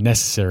 Yeah. A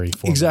necessary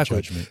form of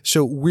judgment.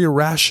 So we're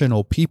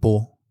rational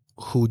people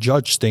who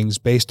judge things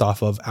based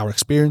off of our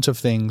experience of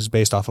things,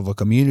 based off of a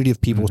community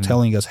of people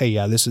telling us, hey,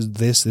 yeah, this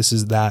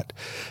is that.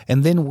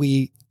 And then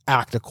we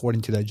act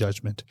according to that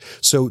judgment.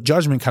 So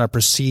judgment kind of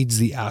precedes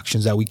the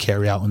actions that we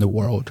carry out in the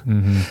world.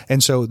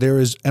 And so there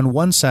is, in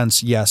one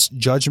sense, yes,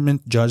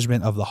 judgment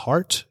of the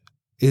heart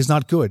is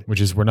not good.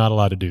 Which is, we're not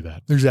allowed to do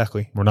that.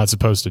 Exactly. We're not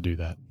supposed to do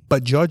that.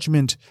 But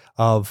judgment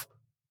of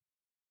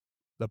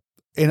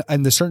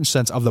in the certain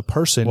sense of the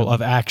person. Well,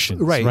 of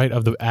actions, right?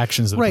 Of the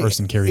actions that the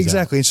person carries out.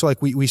 Exactly. And so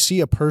like we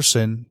see a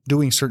person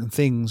doing certain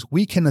things,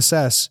 we can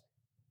assess,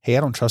 hey, I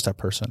don't trust that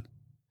person.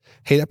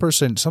 Hey, that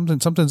person,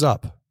 something's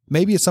up.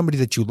 Maybe it's somebody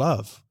that you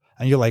love.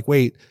 And you're like,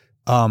 wait,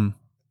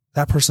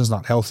 that person's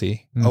not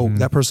healthy. Oh,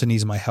 that person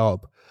needs my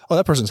help. Oh,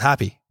 that person's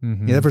happy.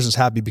 Yeah, that person's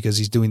happy because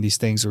he's doing these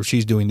things or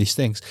she's doing these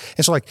things.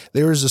 And so like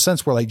there is a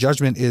sense where like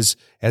judgment is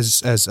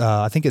as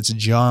I think it's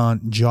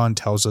John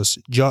tells us,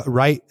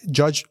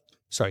 judge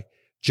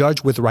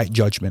with right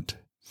judgment.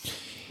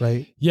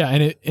 Right. Yeah.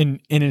 And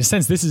in a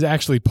sense, this is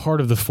actually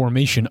part of the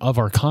formation of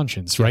our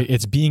conscience, right?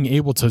 It's being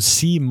able to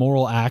see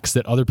moral acts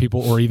that other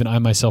people or even I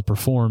myself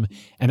perform.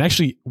 And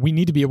actually, we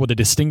need to be able to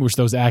distinguish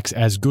those acts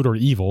as good or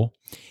evil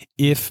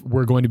if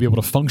we're going to be able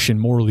to function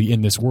morally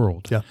in this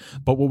world. Yeah.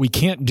 But what we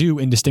can't do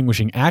in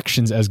distinguishing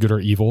actions as good or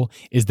evil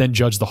is then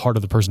judge the heart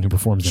of the person who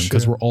performs them,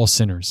 because we're all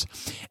sinners.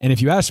 And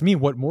if you ask me,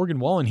 what Morgan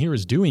Wallen here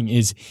is doing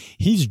is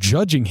he's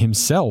judging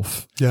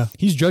himself. Yeah.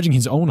 He's judging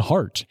his own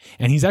heart.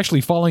 And he's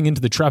actually falling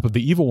into the trap of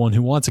the evil one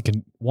who wants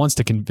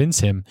to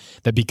convince him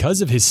that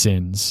because of his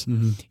sins,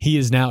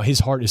 his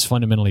heart is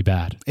fundamentally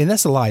bad. And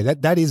that's a lie.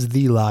 That is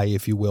the lie,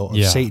 if you will,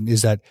 of Satan,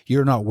 is that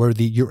you're not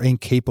worthy, you're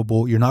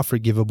incapable, you're not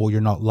forgivable,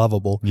 you're not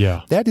lovable.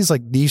 Yeah. That is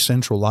like the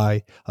central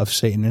lie of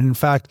Satan. And in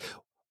fact,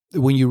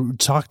 when you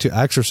talk to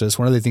exorcists,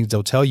 one of the things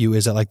they'll tell you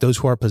is that like those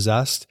who are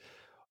possessed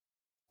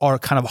are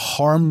kind of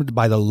harmed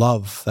by the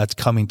love that's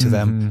coming to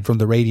them from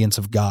the radiance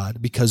of God,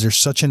 because they're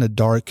such in a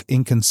dark,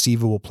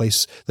 inconceivable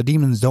place. The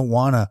demons don't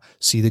want to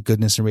see the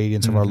goodness and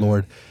radiance of our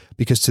Lord,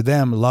 because to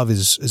them, love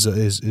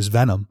is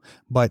venom.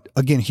 But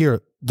again,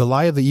 here, the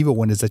lie of the evil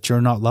one is that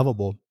you're not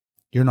lovable,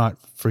 you're not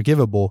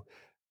forgivable.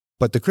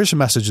 But the Christian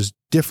message is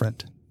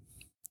different.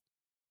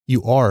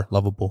 You are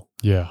lovable.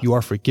 Yeah. You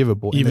are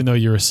forgivable. Even though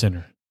you're a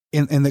sinner.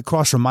 And the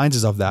cross reminds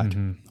us of that.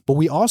 But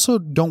we also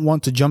don't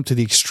want to jump to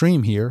the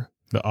extreme here.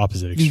 The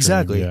opposite extreme.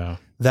 Exactly. Yeah.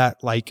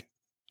 That like,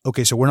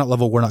 okay, so we're not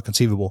lovable, we're not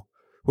conceivable,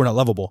 we're not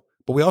lovable.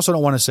 But we also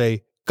don't want to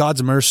say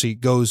God's mercy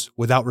goes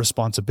without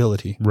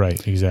responsibility.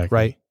 Right, exactly.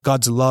 Right?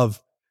 God's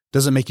love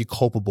doesn't make you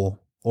culpable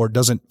or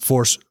doesn't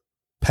force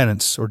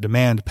penance or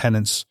demand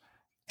penance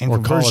and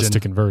conversion. Or call us to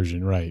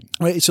conversion, right.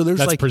 Right. So there's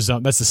that's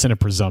that's the sin of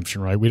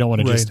presumption, right? We don't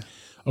want to just,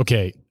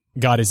 okay,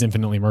 God is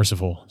infinitely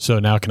merciful, so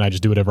now can I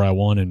just do whatever I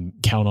want and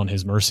count on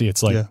his mercy?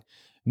 It's like,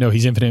 no,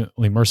 he's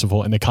infinitely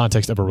merciful in the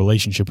context of a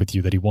relationship with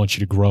you that he wants you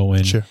to grow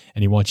in,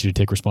 and he wants you to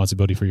take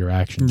responsibility for your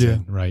actions. Yeah.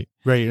 Right.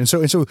 Right. And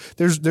so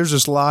there's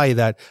this lie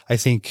that I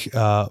think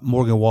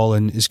Morgan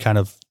Wallen is kind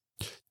of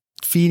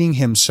feeding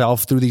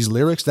himself through these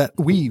lyrics that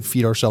we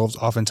feed ourselves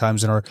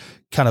oftentimes in our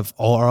kind of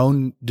all our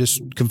own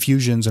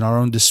confusions and our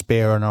own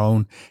despair and our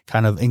own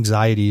kind of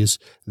anxieties,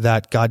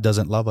 that God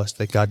doesn't love us,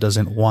 that God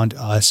doesn't want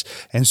us.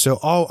 And so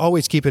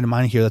always keep in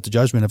mind here that the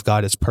judgment of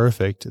God is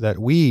perfect, that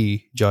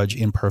we judge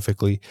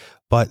imperfectly,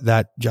 but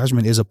that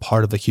judgment is a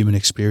part of the human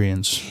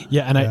experience.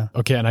 Yeah.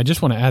 And I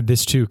just want to add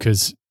this too,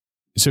 because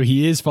so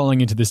he is falling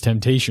into this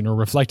temptation, or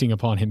reflecting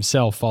upon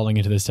himself falling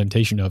into this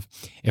temptation of,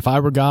 if I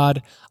were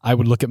God, I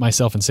would look at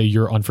myself and say,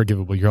 you're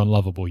unforgivable, you're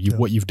unlovable,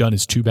 what you've done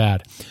is too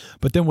bad.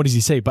 But then what does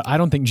he say? But I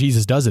don't think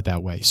Jesus does it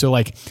that way. So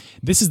like,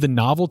 this is the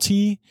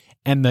novelty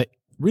and the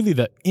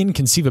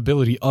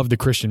inconceivability of the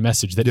Christian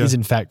message that is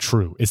in fact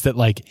true. It's that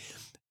like,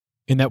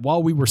 in that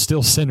while we were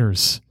still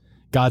sinners,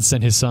 God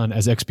sent his son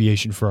as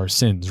expiation for our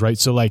sins, right?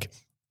 So like,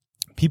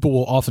 people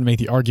will often make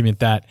the argument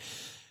that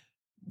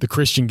the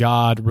Christian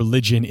God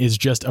religion is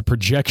just a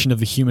projection of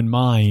the human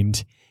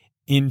mind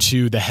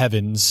into the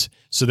heavens,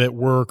 so that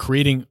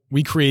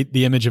we create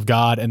the image of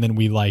God, and then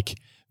we like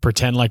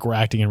pretend like we're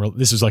acting in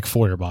this is like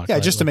Feuerbach. Yeah,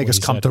 right? Just to make us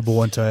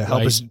comfortable and to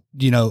help us,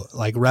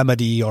 like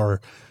remedy our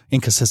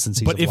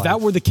inconsistencies. But if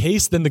that were the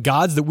case, then the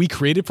gods that we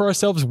created for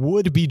ourselves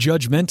would be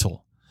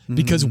judgmental.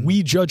 Because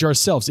we judge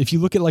ourselves. If you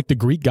look at like the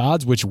Greek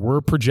gods, which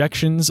were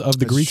projections of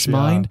the Greeks'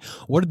 mind,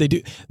 what did they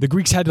do? The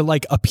Greeks had to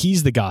like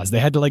appease the gods. They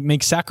had to like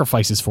make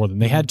sacrifices for them.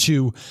 They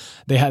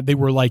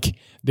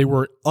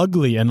were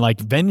ugly and like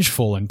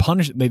vengeful and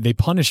punished. They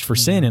punished for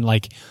sin. And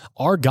like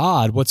our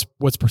God, what's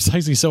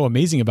precisely so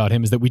amazing about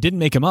him is that we didn't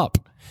make him up.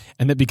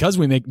 And that because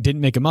we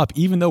didn't make him up,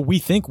 even though we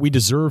think we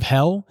deserve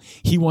hell,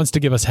 he wants to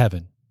give us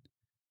heaven.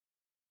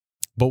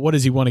 But what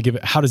does he want to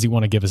give? How does he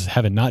want to give us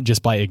heaven? Not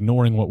just by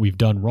ignoring what we've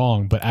done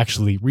wrong, but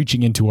actually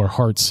reaching into our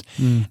hearts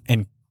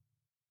and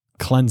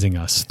cleansing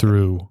us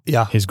through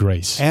his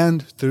grace.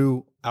 And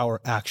through our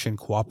action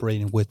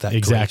cooperating with that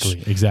grace.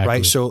 Exactly.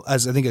 Right? So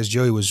as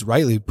Joey was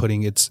rightly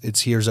putting, it's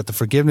here is that the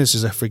forgiveness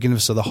is a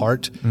forgiveness of the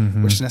heart,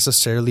 which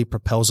necessarily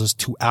propels us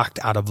to act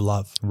out of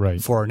love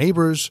for our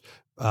neighbors,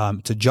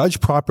 to judge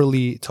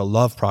properly, to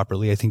love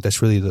properly. I think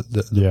that's really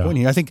the point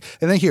here. I think,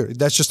 and then here,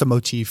 that's just a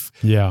motif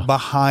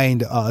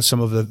behind some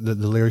of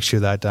the lyrics here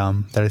that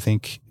I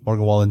think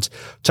Morgan Wallen's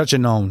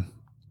touching on.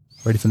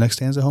 Ready for the next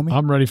stanza, homie?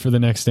 I'm ready for the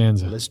next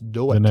stanza. Let's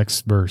do it. The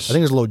next verse. I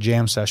think there's a little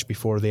jam sesh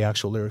before the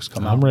actual lyrics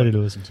come out. I'm ready to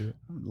listen to it.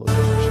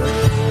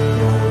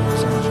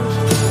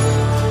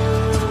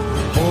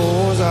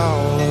 Boys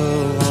all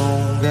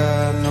alone,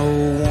 got no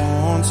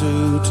one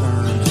to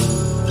turn to.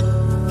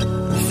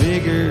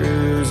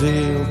 Figures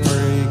he'll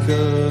pray,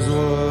 'cause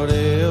what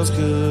else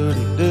could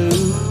he do?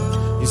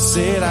 He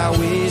said, I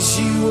wish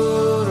you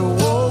would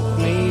have woke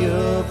me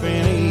up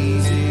an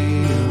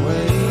easier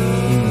way.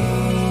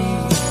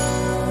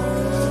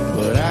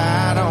 But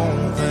I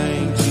don't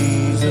think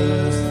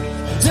Jesus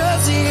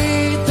does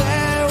it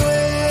that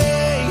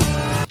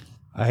way.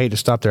 I hate to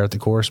stop there at the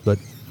chorus, but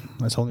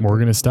that's only We're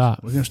going to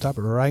stop. We're going to stop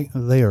it right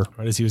there.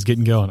 Right as he was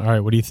getting going. All right,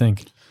 what do you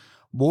think?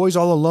 Boys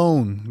all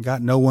alone,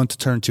 got no one to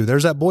turn to.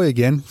 There's that boy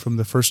again from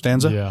the first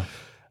stanza. Yeah.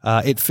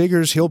 It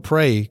figures he'll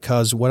pray,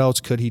 because what else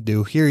could he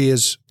do? Here he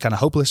is, kind of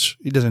hopeless.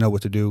 He doesn't know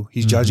what to do.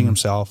 He's judging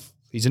himself.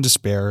 He's in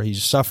despair.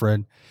 He's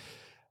suffering.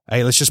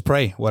 Hey, let's just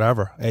pray,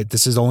 whatever. Hey,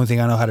 this is the only thing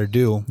I know how to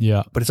do.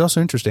 Yeah. But it's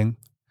also interesting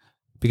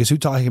because who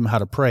taught him how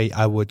to pray?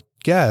 I would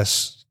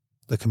guess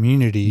the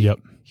community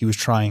he was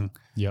trying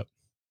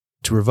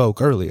to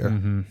revoke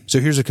earlier.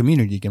 So here's a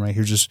community again, right?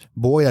 Here's this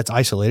boy that's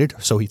isolated,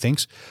 so he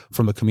thinks,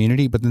 from a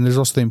community, but then there's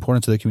also the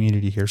importance of the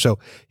community here. So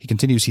he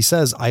continues, he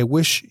says, I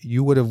wish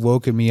you would have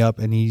woken me up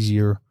an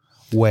easier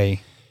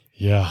way.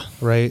 Yeah.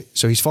 Right?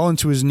 So he's fallen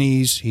to his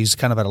knees. He's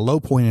kind of at a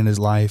low point in his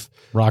life.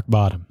 Rock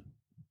bottom.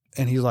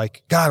 And he's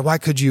like, God, why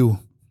could you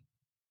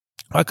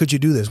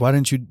do this? Why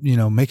didn't you,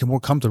 make it more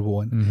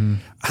comfortable?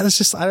 And it's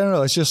just, I don't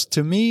know. It's just,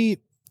 to me,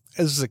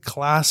 it's a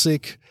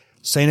classic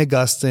St.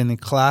 Augustine,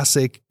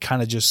 classic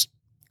kind of just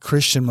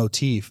Christian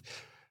motif.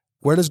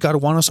 Where does God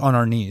want us? On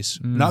our knees?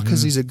 Not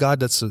because he's a God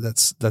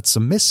that's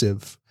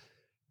submissive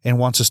and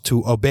wants us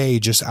to obey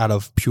just out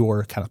of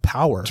pure kind of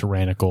power.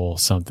 Tyrannical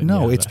something.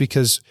 No, it's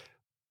because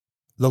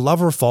the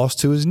lover falls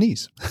to his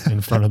knees.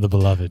 In front of the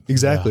beloved.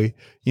 Exactly.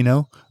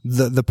 Yeah.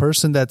 The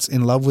person that's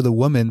in love with a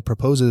woman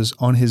proposes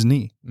on his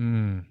knee. You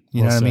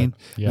know what I mean?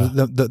 Yeah.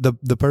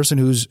 The person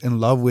who's in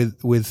love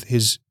with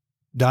his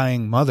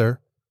dying mother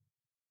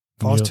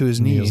falls to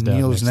his knee and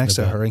kneels next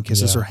to her and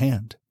kisses her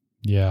hand.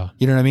 Yeah.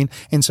 You know what I mean?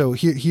 And so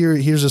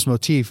here's this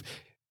motif.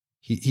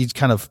 He's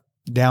kind of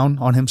down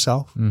on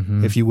himself,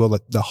 if you will.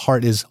 The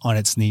heart is on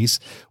its knees,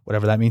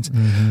 whatever that means.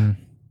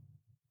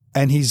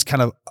 And he's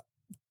kind of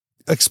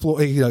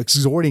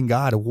exhorting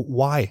God.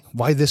 Why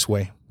this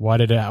way? Why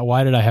did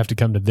I have to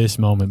come to this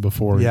moment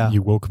before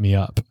you woke me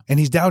up? And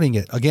he's doubting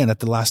it again at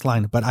the last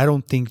line, but I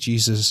don't think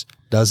Jesus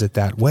does it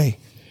that way.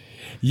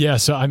 Yeah,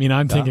 so I mean,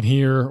 I'm thinking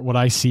here, what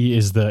I see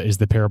is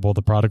the parable of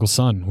the prodigal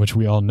son, which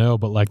we all know,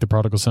 but like the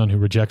prodigal son who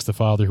rejects the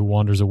father, who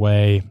wanders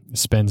away,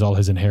 spends all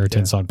his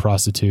inheritance on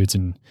prostitutes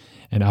and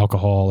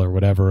alcohol or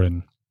whatever,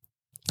 and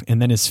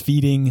then is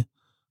feeding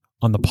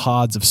on the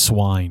pods of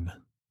swine,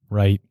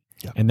 right?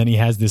 Yeah. And then he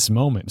has this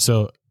moment.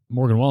 So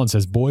Morgan Wallen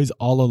says, boys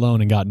all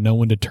alone and got no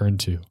one to turn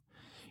to.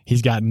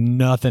 He's got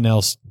nothing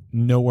else,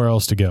 nowhere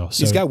else to go.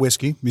 So he's got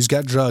whiskey, he's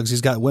got drugs,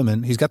 he's got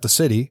women, he's got the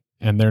city.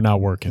 And they're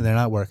not working.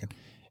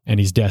 And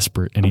he's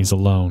desperate and he's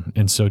alone.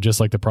 And so just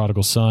like the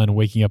prodigal son,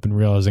 waking up and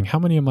realizing how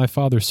many of my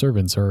father's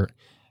servants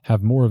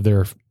have more of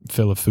their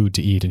fill of food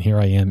to eat. And here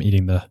I am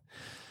eating the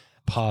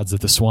pods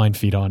that the swine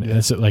feed on. Yeah.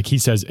 And so like he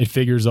says, it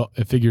figures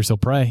he'll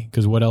pray,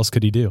 because what else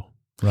could he do?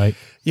 Right.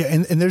 Yeah.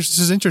 And this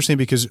is interesting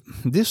because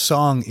this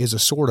song is a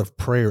sort of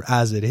prayer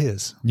as it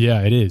is.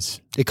 Yeah, it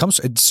is. It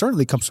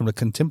certainly comes from a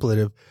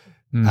contemplative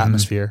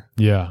atmosphere.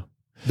 Yeah.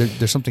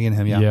 There's something in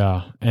him. Yeah.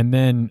 Yeah. And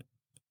then,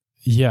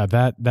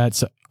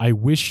 that's, I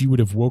wish you would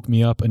have woke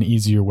me up an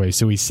easier way.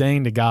 So he's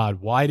saying to God,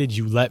 why did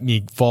you let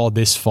me fall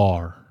this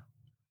far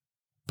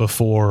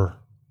before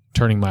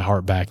turning my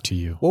heart back to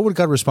you? What would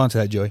God respond to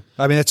that, Joey?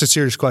 I mean, that's a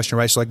serious question,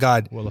 right? So like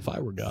God. Well, if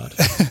I were God.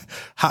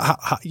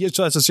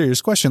 So that's a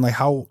serious question. Like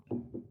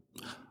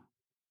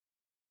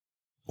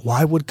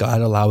why would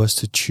God allow us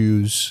to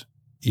choose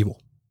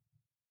evil?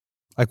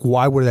 Like,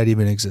 why would that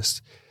even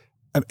exist?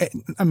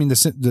 I mean,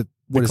 the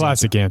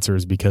classic answer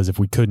is because if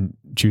we couldn't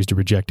choose to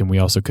reject him, we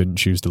also couldn't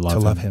choose to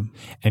love him.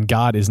 And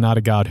God is not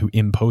a God who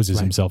imposes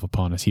himself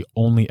upon us. He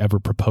only ever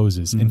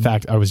proposes. In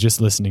fact, I was just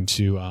listening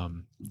to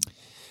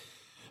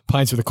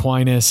Pints with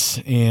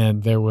Aquinas,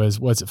 and there was,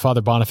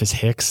 Father Boniface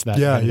Hicks?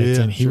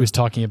 He was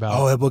talking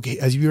about... that book.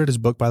 Have you read his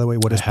book, by the way?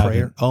 What is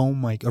Prayer? Oh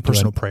my... Or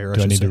Personal Prayer,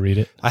 Do I need to read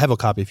it? I have a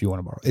copy if you want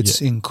to borrow.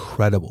 It's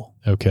incredible.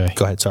 Okay.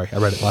 Go ahead. Sorry. I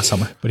read it last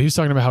summer. But he was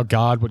talking about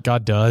how what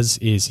God does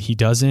is he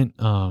doesn't...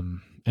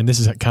 and this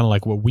is kind of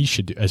like what we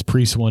should do as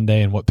priests one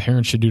day, and what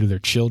parents should do to their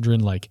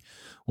children. Like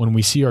when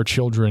we see our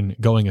children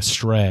going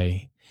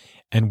astray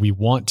and we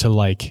want to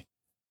like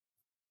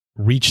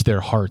reach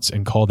their hearts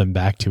and call them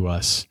back to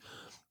us,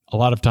 a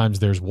lot of times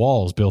there's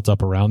walls built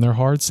up around their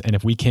hearts. And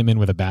if we came in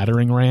with a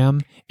battering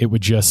ram, it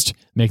would just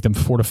make them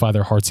fortify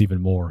their hearts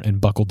even more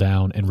and buckle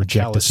down and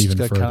reject us even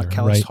further.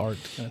 Right? Heart.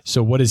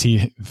 So what does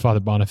Father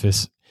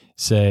Boniface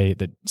say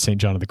that St.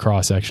 John of the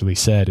Cross actually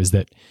said is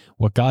that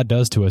what God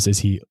does to us is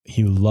he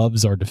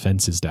loves our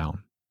defenses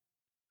down.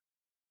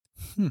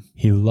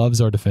 He loves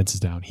our defenses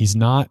down. He's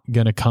not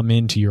going to come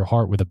into your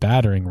heart with a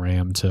battering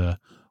ram to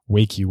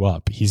wake you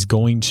up. He's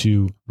going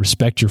to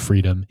respect your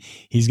freedom.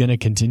 He's going to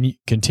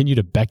continue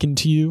to beckon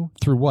to you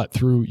through what?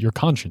 Through your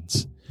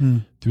conscience,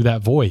 through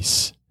that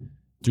voice,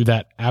 through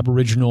that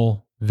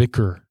aboriginal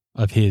vicar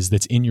of his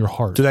that's in your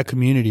heart. To that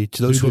community,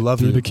 to those who love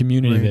you. Through the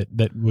community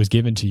that was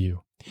given to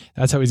you.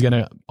 That's how he's going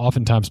to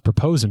oftentimes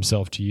propose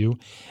himself to you.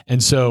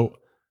 And so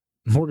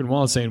Morgan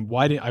Wallen is saying,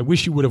 I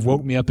wish you would have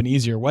woke me up an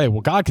easier way.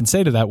 Well, God can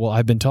say to that, well,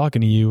 I've been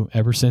talking to you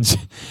ever since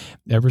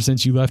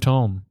you left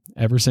home,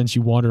 ever since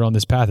you wandered on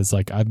this path. It's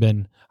like, I've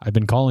been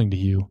calling to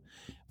you,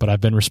 but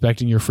I've been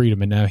respecting your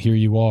freedom. And now here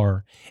you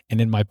are.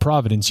 And in my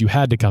providence, you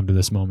had to come to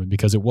this moment,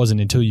 because it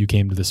wasn't until you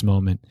came to this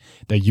moment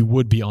that you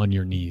would be on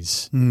your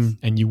knees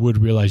and you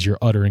would realize your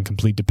utter and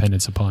complete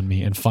dependence upon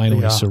me and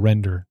finally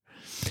surrender.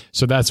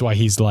 So that's why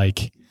he's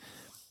like,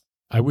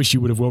 I wish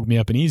you would have woke me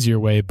up an easier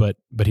way, but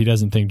he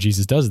doesn't think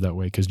Jesus does it that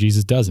way, because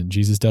Jesus doesn't.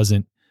 Jesus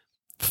doesn't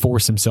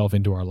force himself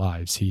into our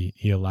lives.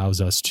 He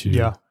allows us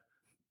to,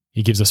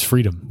 he gives us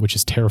freedom, which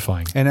is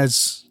terrifying. And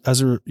as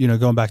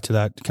going back to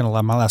that, kind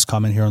of my last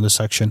comment here on this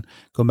section,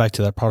 going back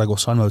to that prodigal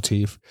son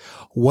motif,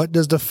 what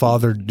does the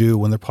father do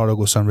when the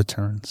prodigal son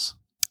returns?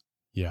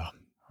 Yeah.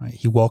 Right?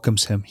 He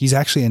welcomes him. He's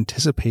actually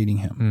anticipating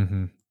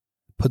him.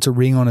 Puts a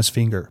ring on his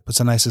finger, puts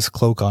the nicest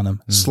cloak on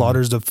him,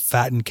 slaughters the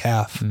fattened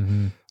calf,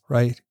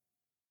 right?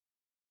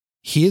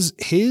 See,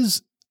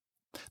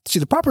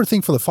 the proper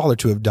thing for the father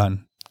to have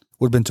done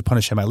would have been to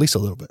punish him at least a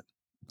little bit.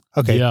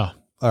 Okay. Yeah.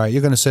 All right.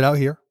 You're going to sit out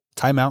here.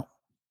 Time out.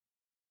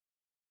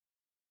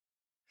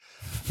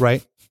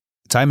 Right.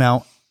 Time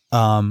out.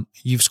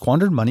 You've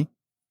squandered money,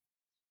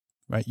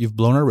 right? You've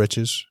blown our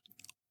riches.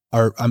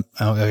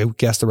 I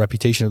guess the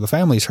reputation of the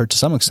family is hurt to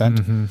some extent.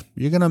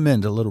 You're going to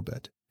amend a little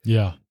bit.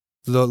 Yeah.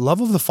 The love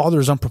of the father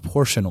is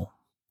unproportional.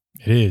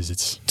 It is.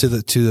 It's to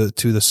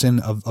the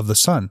sin of the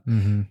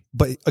son.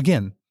 But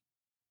again,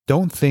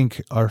 don't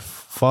think our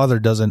Father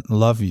doesn't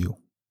love you.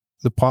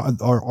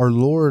 Our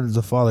Lord,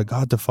 the Father,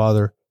 God the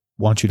Father,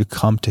 wants you to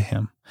come to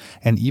him.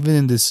 And even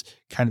in this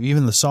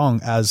even the song,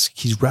 as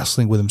he's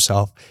wrestling with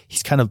himself,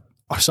 he's kind of,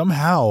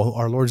 somehow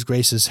our Lord's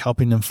grace is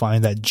helping him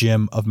find that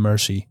gem of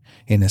mercy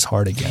in his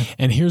heart again.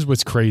 And here's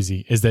what's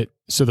crazy is that,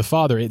 so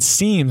it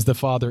seems the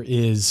Father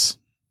is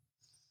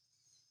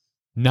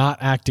not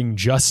acting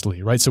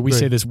justly, right? So we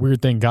say this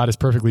weird thing, God is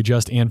perfectly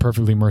just and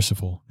perfectly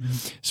merciful.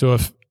 So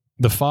if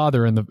the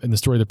father in the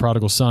story of the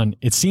prodigal son,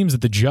 it seems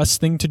that the just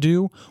thing to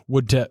do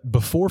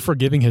before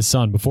forgiving his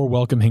son, before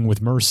welcoming him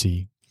with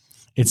mercy,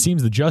 it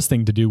seems the just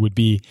thing to do would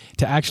be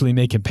to actually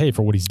make him pay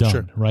for what he's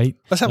done, right?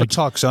 Let's have a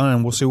talk, son,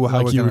 and we'll see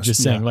how we're going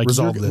to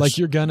resolve this. Like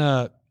you're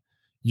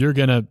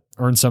gonna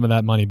earn some of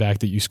that money back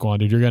that you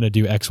squandered. You're gonna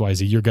do X, Y,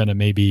 Z. You're gonna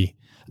maybe,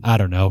 I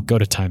don't know, go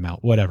to timeout,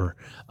 whatever.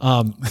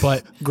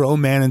 But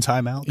grown man in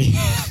timeout.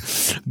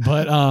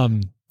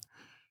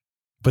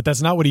 But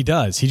that's not what he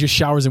does. He just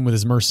showers him with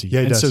his mercy.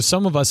 Yeah, and so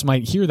some of us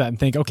might hear that and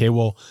think, okay,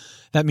 well,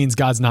 that means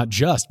God's not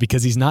just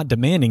because he's not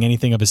demanding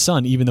anything of his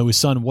son, even though his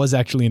son was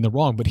actually in the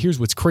wrong. But here's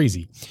what's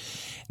crazy.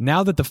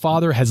 Now that the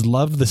father has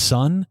loved the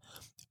son,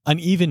 an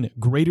even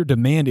greater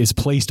demand is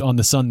placed on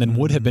the son than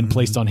would have been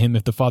placed on him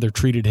if the father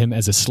treated him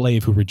as a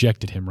slave who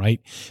rejected him, right?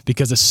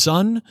 Because a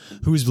son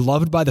who's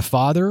loved by the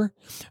father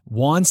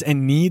wants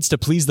and needs to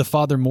please the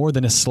father more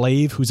than a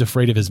slave who's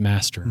afraid of his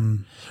master,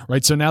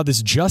 right? So now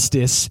this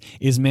justice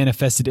is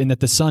manifested in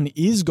that the son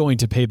is going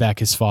to pay back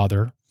his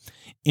father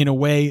in a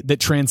way that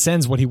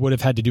transcends what he would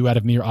have had to do out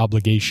of mere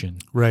obligation,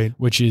 right?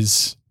 Which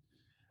is,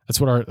 that's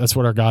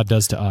what our God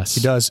does to us.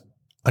 He does.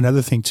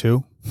 Another thing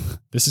too,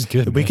 this is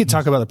good. We could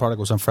talk about the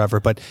prodigal son forever,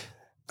 but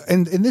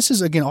and this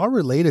is again all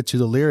related to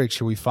the lyrics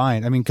here we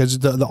find. I mean, because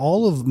the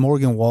all of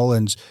Morgan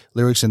Wallen's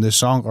lyrics in this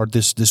song are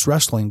this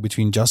wrestling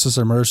between justice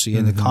and mercy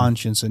and the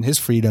conscience and his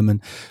freedom and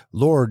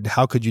Lord,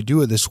 how could you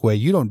do it this way?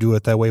 You don't do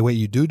it that way. Wait,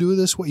 you do it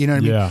this way. You know what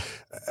I mean? Yeah.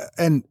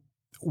 And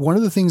one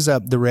of the things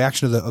that the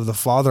reaction of the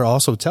Father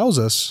also tells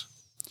us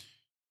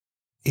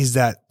is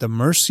that the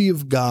mercy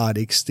of God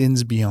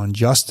extends beyond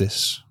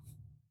justice.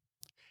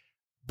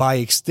 By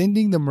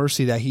extending the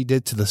mercy that he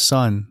did to the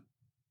Son,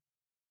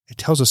 it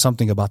tells us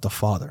something about the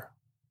Father.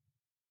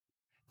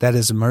 That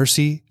his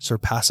mercy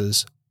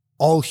surpasses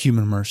all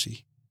human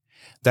mercy.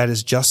 That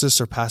his justice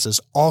surpasses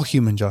all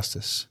human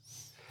justice.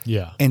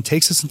 Yeah. And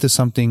takes us into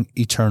something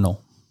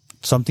eternal,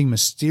 something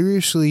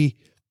mysteriously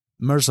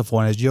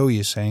merciful. And as Joey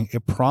is saying,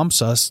 it prompts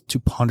us to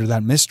ponder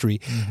that mystery.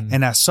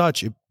 And as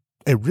such, it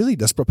really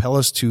does propel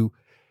us to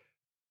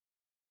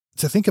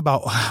think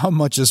about how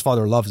much this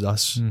Father loves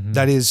us.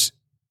 That is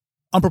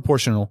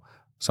unproportional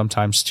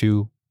sometimes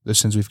to the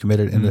sins we've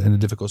committed and the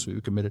difficulties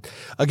we've committed.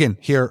 Again,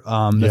 here,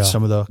 that's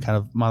some of the kind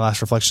of my last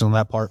reflections on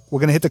that part. We're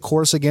going to hit the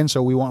chorus again,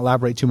 so we won't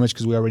elaborate too much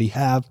because we already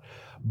have.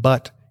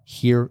 but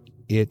here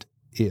it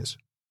is.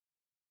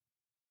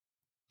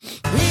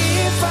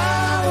 If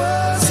I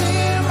was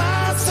him,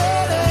 I'd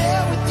say to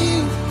hell with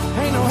you.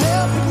 Ain't no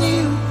helping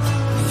you.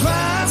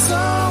 Find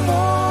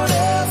someone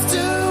else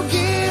to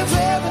give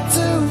heaven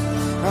to.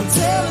 I'm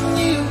telling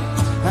you,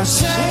 I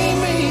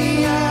shame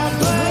me, I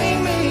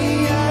blame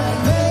me, I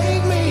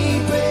beg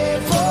me, pay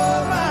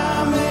for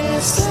my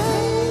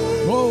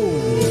mistakes. Whoa.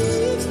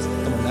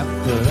 Come on now.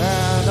 But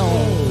I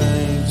don't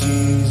think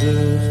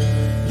Jesus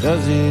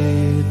does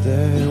it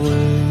that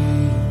way.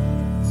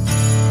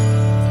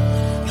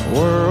 The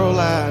world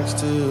likes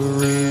to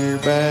rear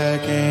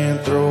back and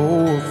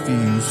throw a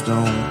few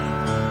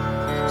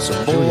stones.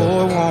 Some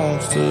boy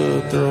wants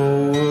to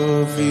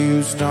throw a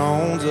few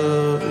stones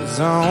of his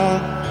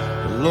own.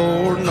 But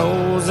Lord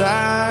knows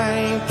I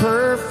ain't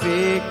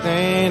perfect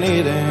and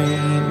it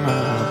ain't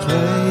my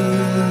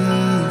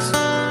place.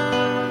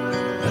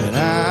 And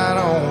I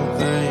don't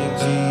think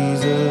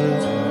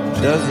Jesus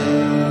does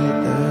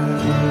it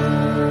that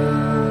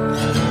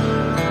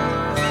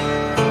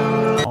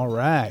way. All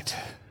right.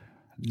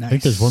 Nice. I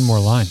think there's one more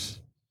line.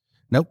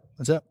 Nope.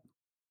 What's up?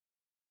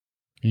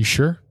 Are you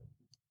sure?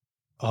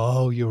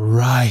 Oh, you're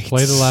right.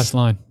 Play the last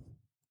line.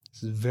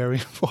 This is very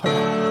important.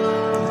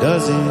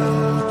 Does it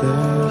that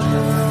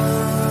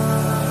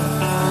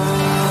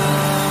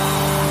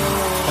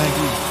Thank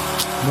you.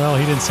 Well,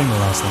 he didn't sing the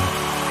last line.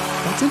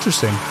 That's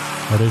interesting.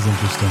 That is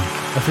interesting.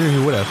 I figured he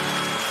would have.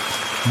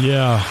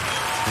 Yeah.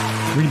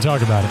 We can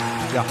talk about it.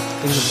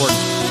 Yeah, it is important.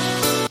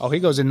 Oh, he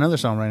goes in another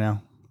song right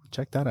now.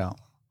 Check that out.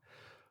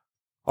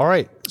 All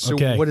right. So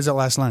Okay. what is that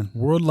last line?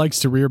 World likes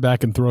to rear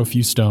back and throw a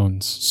few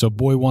stones, so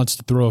boy wants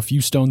to throw a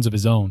few stones of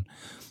his own.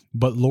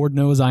 But Lord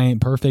knows I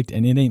ain't perfect,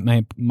 and it ain't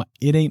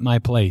my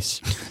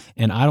place.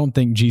 And I don't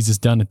think Jesus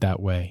done it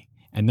that way.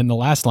 And then the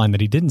last line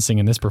that he didn't sing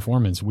in this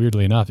performance,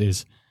 weirdly enough,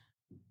 is,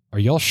 "Are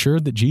y'all sure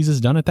that Jesus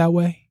done it that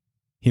way?"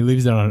 He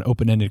leaves it on an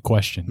open-ended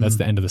question. That's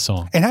the end of the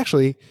song. And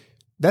actually,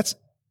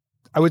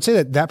 I would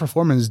say that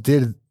performance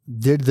did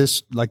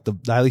this, like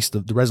at least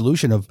the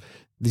resolution of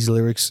these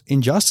lyrics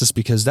injustice,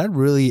 because that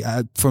really,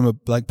 from a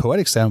like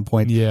poetic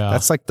standpoint, Yeah.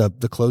 that's like the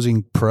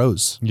closing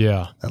prose.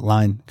 Yeah, That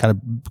line kind of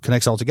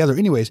connects all together.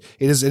 Anyways,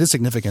 it is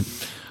significant.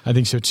 I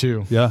think so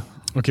too. Yeah.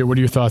 Okay, what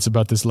are your thoughts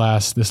about this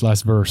last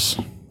verse?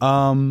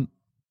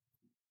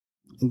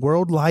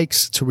 World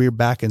likes to rear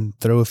back and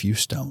throw a few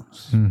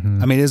stones.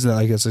 Mm-hmm. I mean, isn't it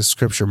like it's a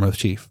scripture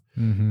motif?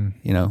 Mm-hmm.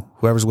 You know,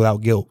 whoever's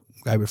without guilt,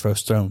 guy be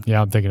first stone.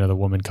 Yeah, I'm thinking of the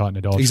woman caught in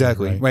adultery.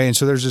 Exactly. Right? Right. And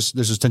so there's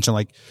this tension,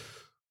 like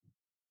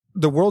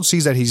the world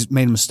sees that he's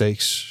made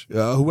mistakes,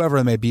 whoever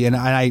it may be. And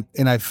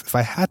if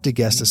I had to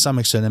guess, to some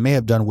extent, it may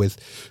have done with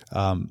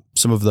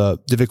some of the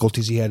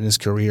difficulties he had in his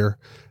career,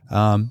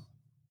 kind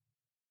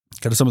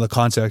of some of the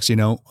context,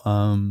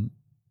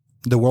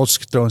 the world's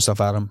throwing stuff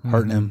at him,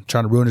 hurting him,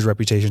 trying to ruin his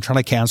reputation, trying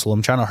to cancel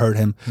him, trying to hurt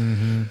him.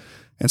 Mm-hmm.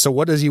 And so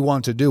what does he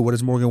want to do? What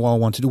does Morgan Wallen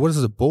want to do? What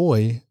does the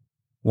boy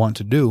want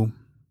to do?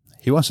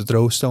 He wants to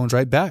throw stones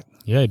right back.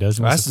 Yeah, he does.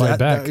 He wants to fight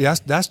back.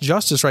 That's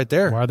justice right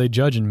there. Why are they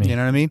judging me? You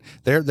know what I mean?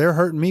 They're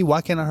hurting me. Why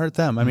can't I hurt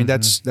them? I mean,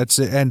 that's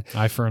it. And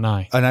Eye for an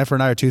eye. an eye for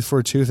an eye, or tooth for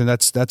a tooth, and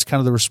that's kind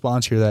of the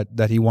response here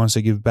that he wants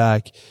to give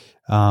back.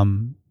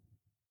 And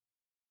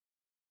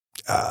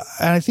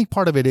I think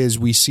part of it is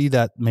we see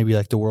that maybe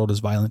like the world is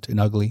violent and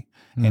ugly,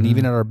 and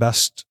even at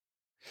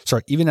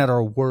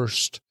our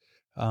worst,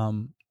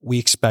 we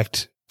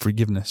expect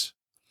forgiveness,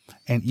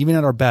 and even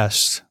at our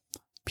best,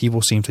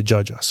 people seem to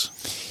judge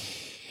us.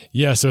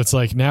 Yeah, so it's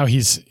like now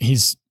he's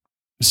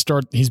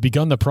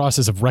begun the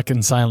process of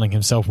reconciling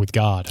himself with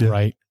God,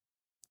 right?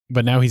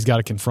 But now he's got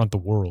to confront the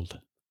world.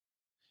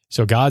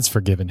 So God's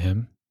forgiven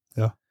him.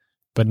 Yeah.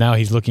 But now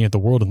he's looking at the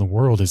world, and the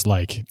world is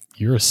like,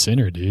 "You're a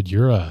sinner, dude.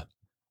 We're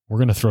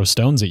going to throw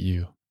stones at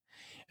you."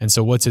 And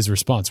so what's his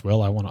response?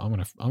 Well, I'm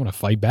going to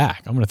fight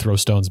back. I'm going to throw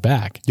stones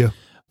back. Yeah.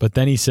 But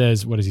then he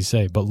says, what does he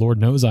say? But Lord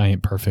knows I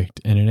ain't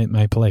perfect, and it ain't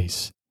my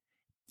place.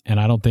 And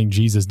I don't think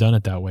Jesus done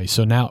it that way.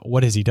 So now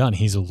what has he done?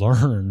 He's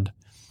learned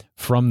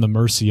from the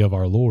mercy of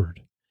our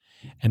Lord.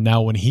 And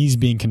now when he's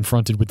being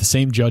confronted with the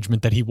same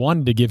judgment that he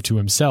wanted to give to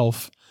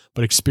himself,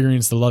 but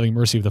experienced the loving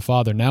mercy of the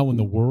Father, now when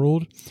the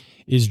world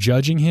is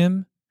judging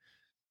him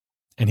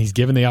and he's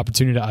given the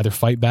opportunity to either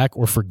fight back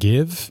or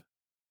forgive,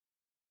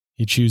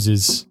 he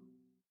chooses,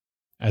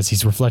 as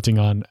he's reflecting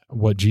on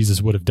what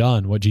Jesus would have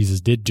done, what Jesus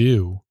did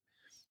do,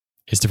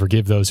 is to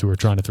forgive those who are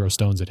trying to throw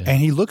stones at him. And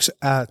he looks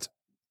at,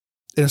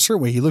 in a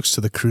certain way, he looks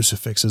to the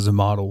crucifix as a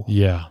model.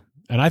 Yeah.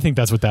 And I think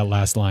that's what that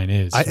last line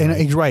is.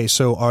 Right.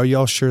 So are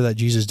y'all sure that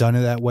Jesus done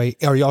it that way?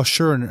 Are y'all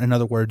sure, in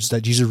other words,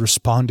 that Jesus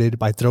responded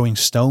by throwing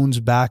stones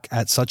back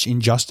at such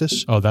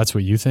injustice? Oh, that's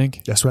what you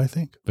think? That's what I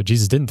think. But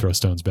Jesus didn't throw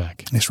stones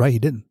back. That's right. He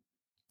didn't.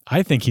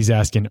 I think he's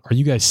asking, are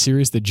you guys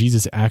serious that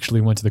Jesus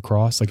actually went to the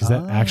cross? Like, is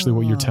that actually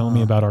what you're telling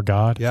me about our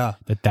God? Yeah.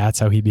 That's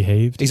how he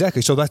behaved?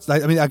 Exactly. So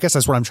I guess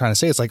that's what I'm trying to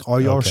say. It's like,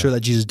 are y'all sure that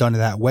Jesus done it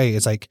that way?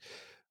 It's like,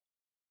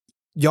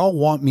 y'all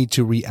want me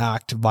to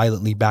react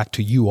violently back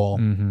to you all.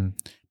 Mm-hmm.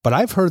 But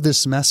I've heard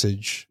this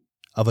message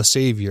of a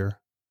Savior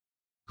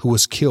who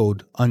was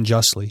killed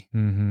unjustly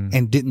Mm-hmm.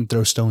 and didn't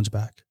throw stones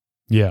back.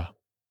 Yeah.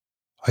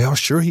 are y'all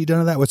sure he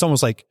done that? It's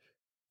almost like,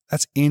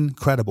 that's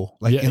incredible.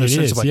 Like, Yeah, in the it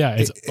sense is. of like, Yeah,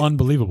 it's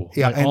unbelievable.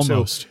 Yeah, Like, and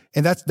almost. So,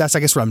 and that's I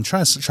guess what I'm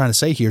trying to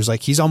say here is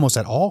like, he's almost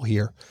at all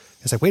here.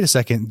 It's like, wait a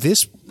second,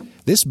 this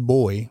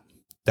boy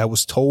that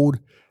was told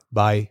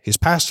by his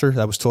pastor,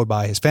 that was told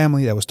by his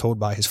family, that was told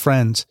by his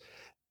friends,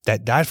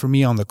 that died for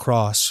me on the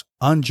cross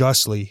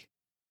unjustly,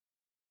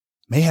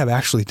 may have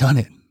actually done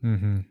it.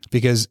 Mm-hmm.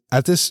 Because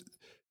at this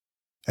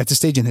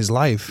stage in his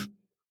life,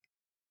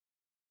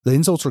 the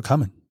insults were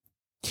coming.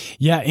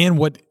 Yeah, and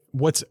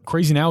what's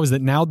crazy now is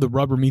that now the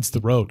rubber meets the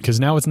road, because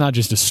now it's not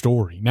just a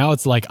story. Now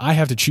it's like I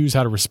have to choose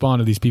how to respond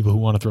to these people who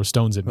want to throw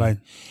stones at me. Right.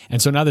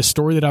 And so now the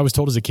story that I was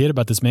told as a kid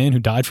about this man who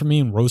died for me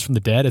and rose from the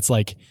dead, it's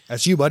like,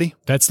 That's you, buddy.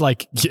 that's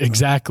like,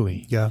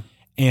 exactly. Yeah.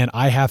 And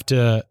I have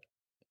to,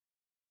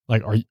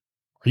 like, are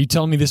you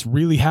telling me this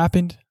really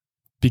happened?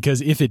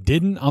 Because if it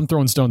didn't, I'm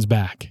throwing stones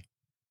back.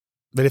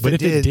 But if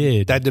it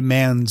did, that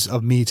demands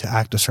of me to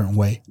act a certain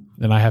way.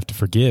 Then I have to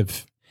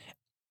forgive.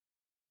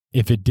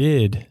 If it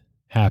did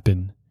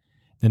happen,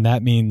 then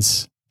that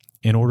means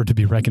in order to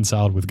be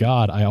reconciled with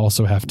God, I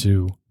also have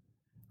to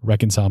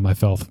reconcile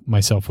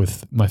myself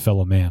with my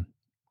fellow man,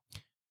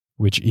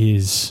 which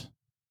is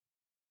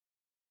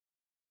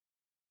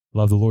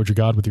love the Lord your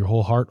God with your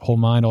whole heart, whole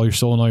mind, all your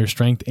soul, and all your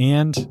strength,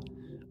 and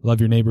love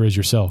your neighbor as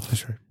yourself.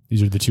 That's right.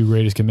 These are the two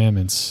greatest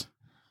commandments.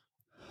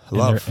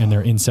 Love. And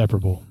they're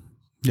inseparable.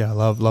 Yeah,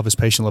 love is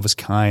patient, love is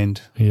kind.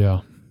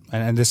 Yeah.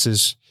 And this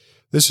is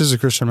a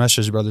Christian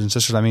message, brothers and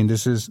sisters. I mean,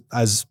 this is,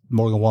 as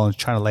Morgan Wallen is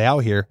trying to lay out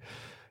here,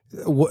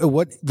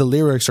 what the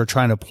lyrics are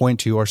trying to point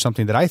to are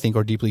something that I think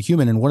are deeply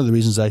human. And one of the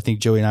reasons I think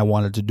Joey and I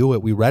wanted to do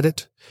it, we read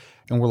it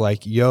and we're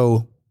like,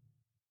 yo,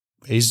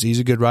 he's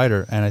a good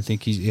writer. And I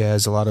think he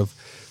has a lot of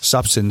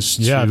substance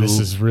This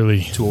is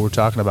really to what we're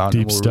talking about.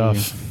 deep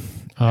stuff.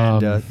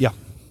 And, yeah.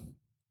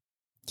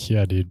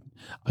 Yeah, dude.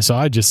 So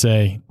I'd just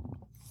say,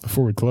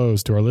 before we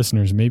close, to our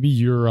listeners, maybe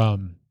you're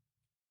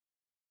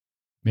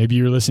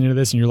listening to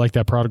this and you're like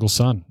that prodigal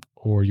son,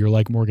 or you're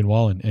like Morgan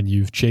Wallen and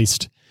you've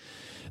chased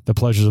the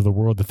pleasures of the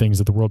world, the things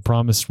that the world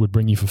promised would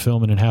bring you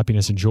fulfillment and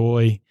happiness and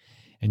joy,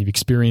 and you've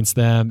experienced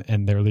them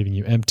and they're leaving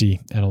you empty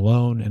and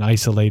alone and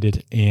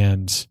isolated,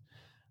 and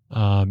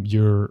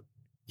you're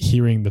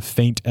hearing the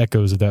faint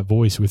echoes of that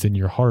voice within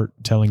your heart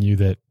telling you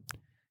that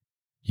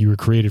you were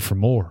created for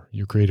more.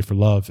 You're created for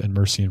love and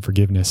mercy and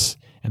forgiveness,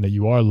 and that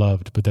you are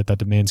loved, but that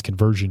demands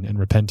conversion and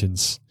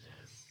repentance.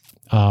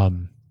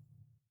 We're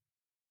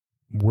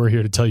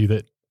here to tell you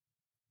that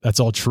that's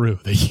all true,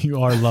 that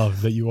you are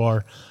loved, that you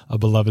are a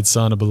beloved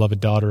son, a beloved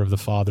daughter of the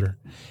Father,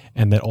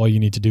 and that all you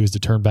need to do is to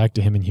turn back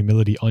to him in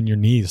humility on your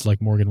knees like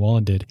Morgan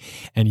Wallen did.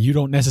 And you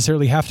don't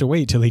necessarily have to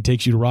wait till he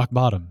takes you to rock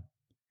bottom.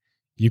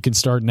 You can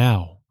start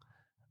now.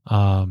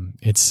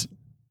 It's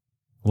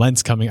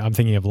Lent's coming. I'm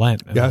thinking of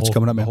Lent. Yeah, it's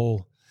coming up, man.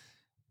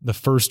 The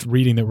first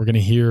reading that we're going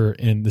to hear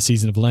in the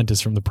season of Lent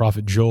is from the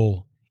prophet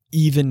Joel.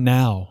 Even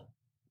now,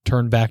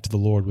 turn back to the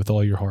Lord with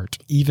all your heart.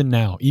 Even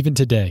now, even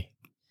today.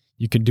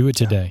 You can do it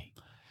today.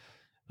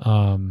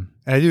 And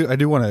I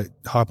do want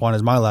to hop on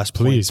as my last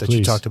point that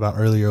you talked about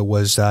earlier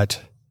was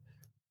that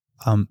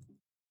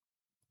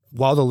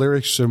while the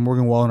lyrics of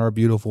Morgan Wallen are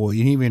beautiful, and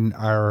even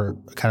our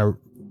kind of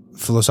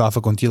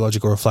philosophical and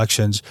theological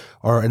reflections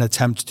are an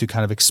attempt to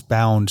kind of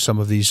expound some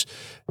of these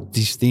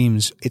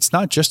themes. It's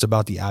not just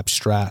about the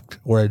abstract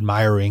or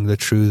admiring the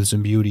truths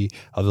and beauty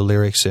of the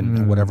lyrics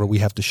and whatever we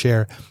have to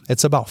share.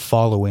 It's about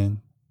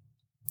following.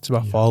 It's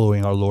about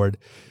following our Lord.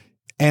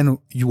 And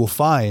you will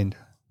find,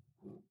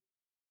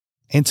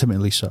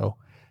 intimately so,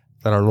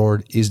 that our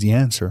Lord is the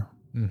answer.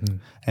 Mm-hmm.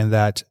 And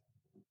that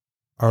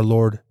our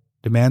Lord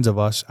demands of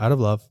us, out of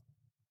love,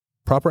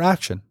 proper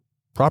action,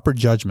 proper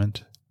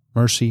judgment,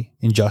 mercy,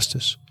 and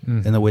justice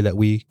in the way that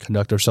we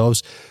conduct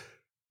ourselves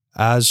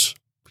as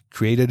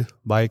created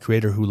by a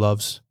creator who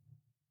loves,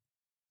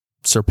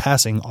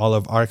 surpassing all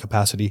of our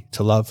capacity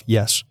to love,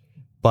 yes,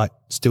 but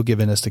still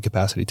giving us the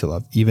capacity to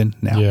love even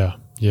now. Yeah,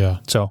 yeah.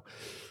 So,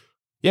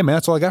 yeah, man,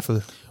 that's all I got for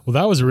this. Well,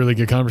 that was a really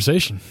good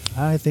conversation.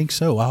 I think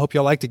so. I hope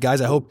y'all liked it,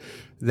 guys. I hope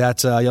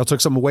that y'all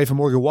took something away from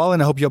Morgan Wallen.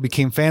 I hope y'all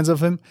became fans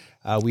of him.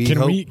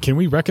 Can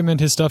we recommend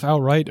his stuff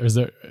outright? Or is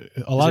there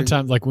a lot of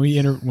times, like when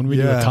we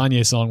do a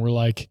Kanye song, we're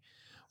like,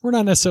 we're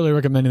not necessarily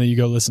recommending that you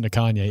go listen to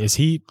Kanye. Is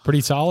he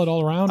pretty solid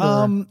all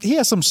around? He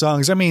has some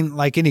songs. I mean,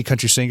 like any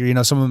country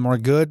singer, some of them are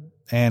good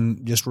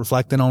and just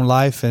reflecting on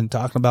life and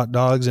talking about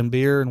dogs and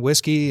beer and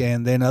whiskey.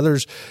 And then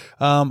others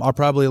are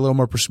probably a little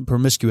more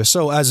promiscuous.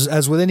 So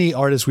as with any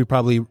artist, we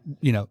probably,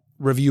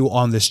 review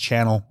on this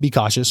channel. Be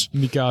cautious.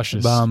 Be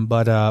cautious.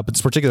 But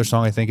this particular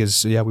song, I think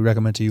is, we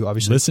recommend to you,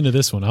 obviously. Listen to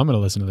this one. I'm going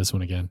to listen to this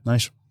one again.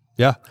 Nice.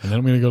 Yeah. And then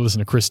I'm going to go listen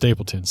to Chris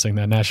Stapleton sing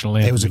that national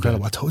anthem. It was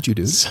incredible. Again. I told you,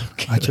 dude. So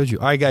I told you.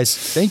 All right, guys.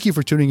 Thank you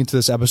for tuning into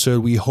this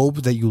episode. We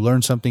hope that you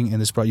learned something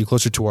and this brought you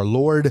closer to our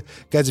Lord.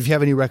 Guys, if you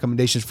have any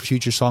recommendations for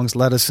future songs,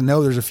 let us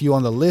know. There's a few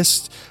on the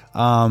list,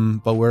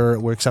 but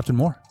we're accepting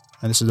more.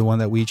 And this is the one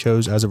that we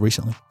chose as of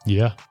recently.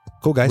 Yeah.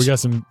 Cool, guys. We got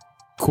some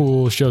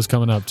cool shows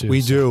coming up, too.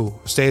 We do.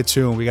 Stay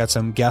tuned. We got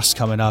some guests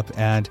coming up,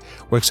 and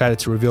we're excited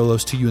to reveal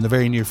those to you in the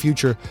very near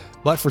future.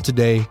 But for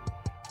today,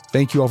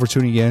 Thank you all for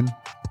tuning in,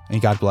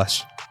 and God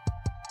bless.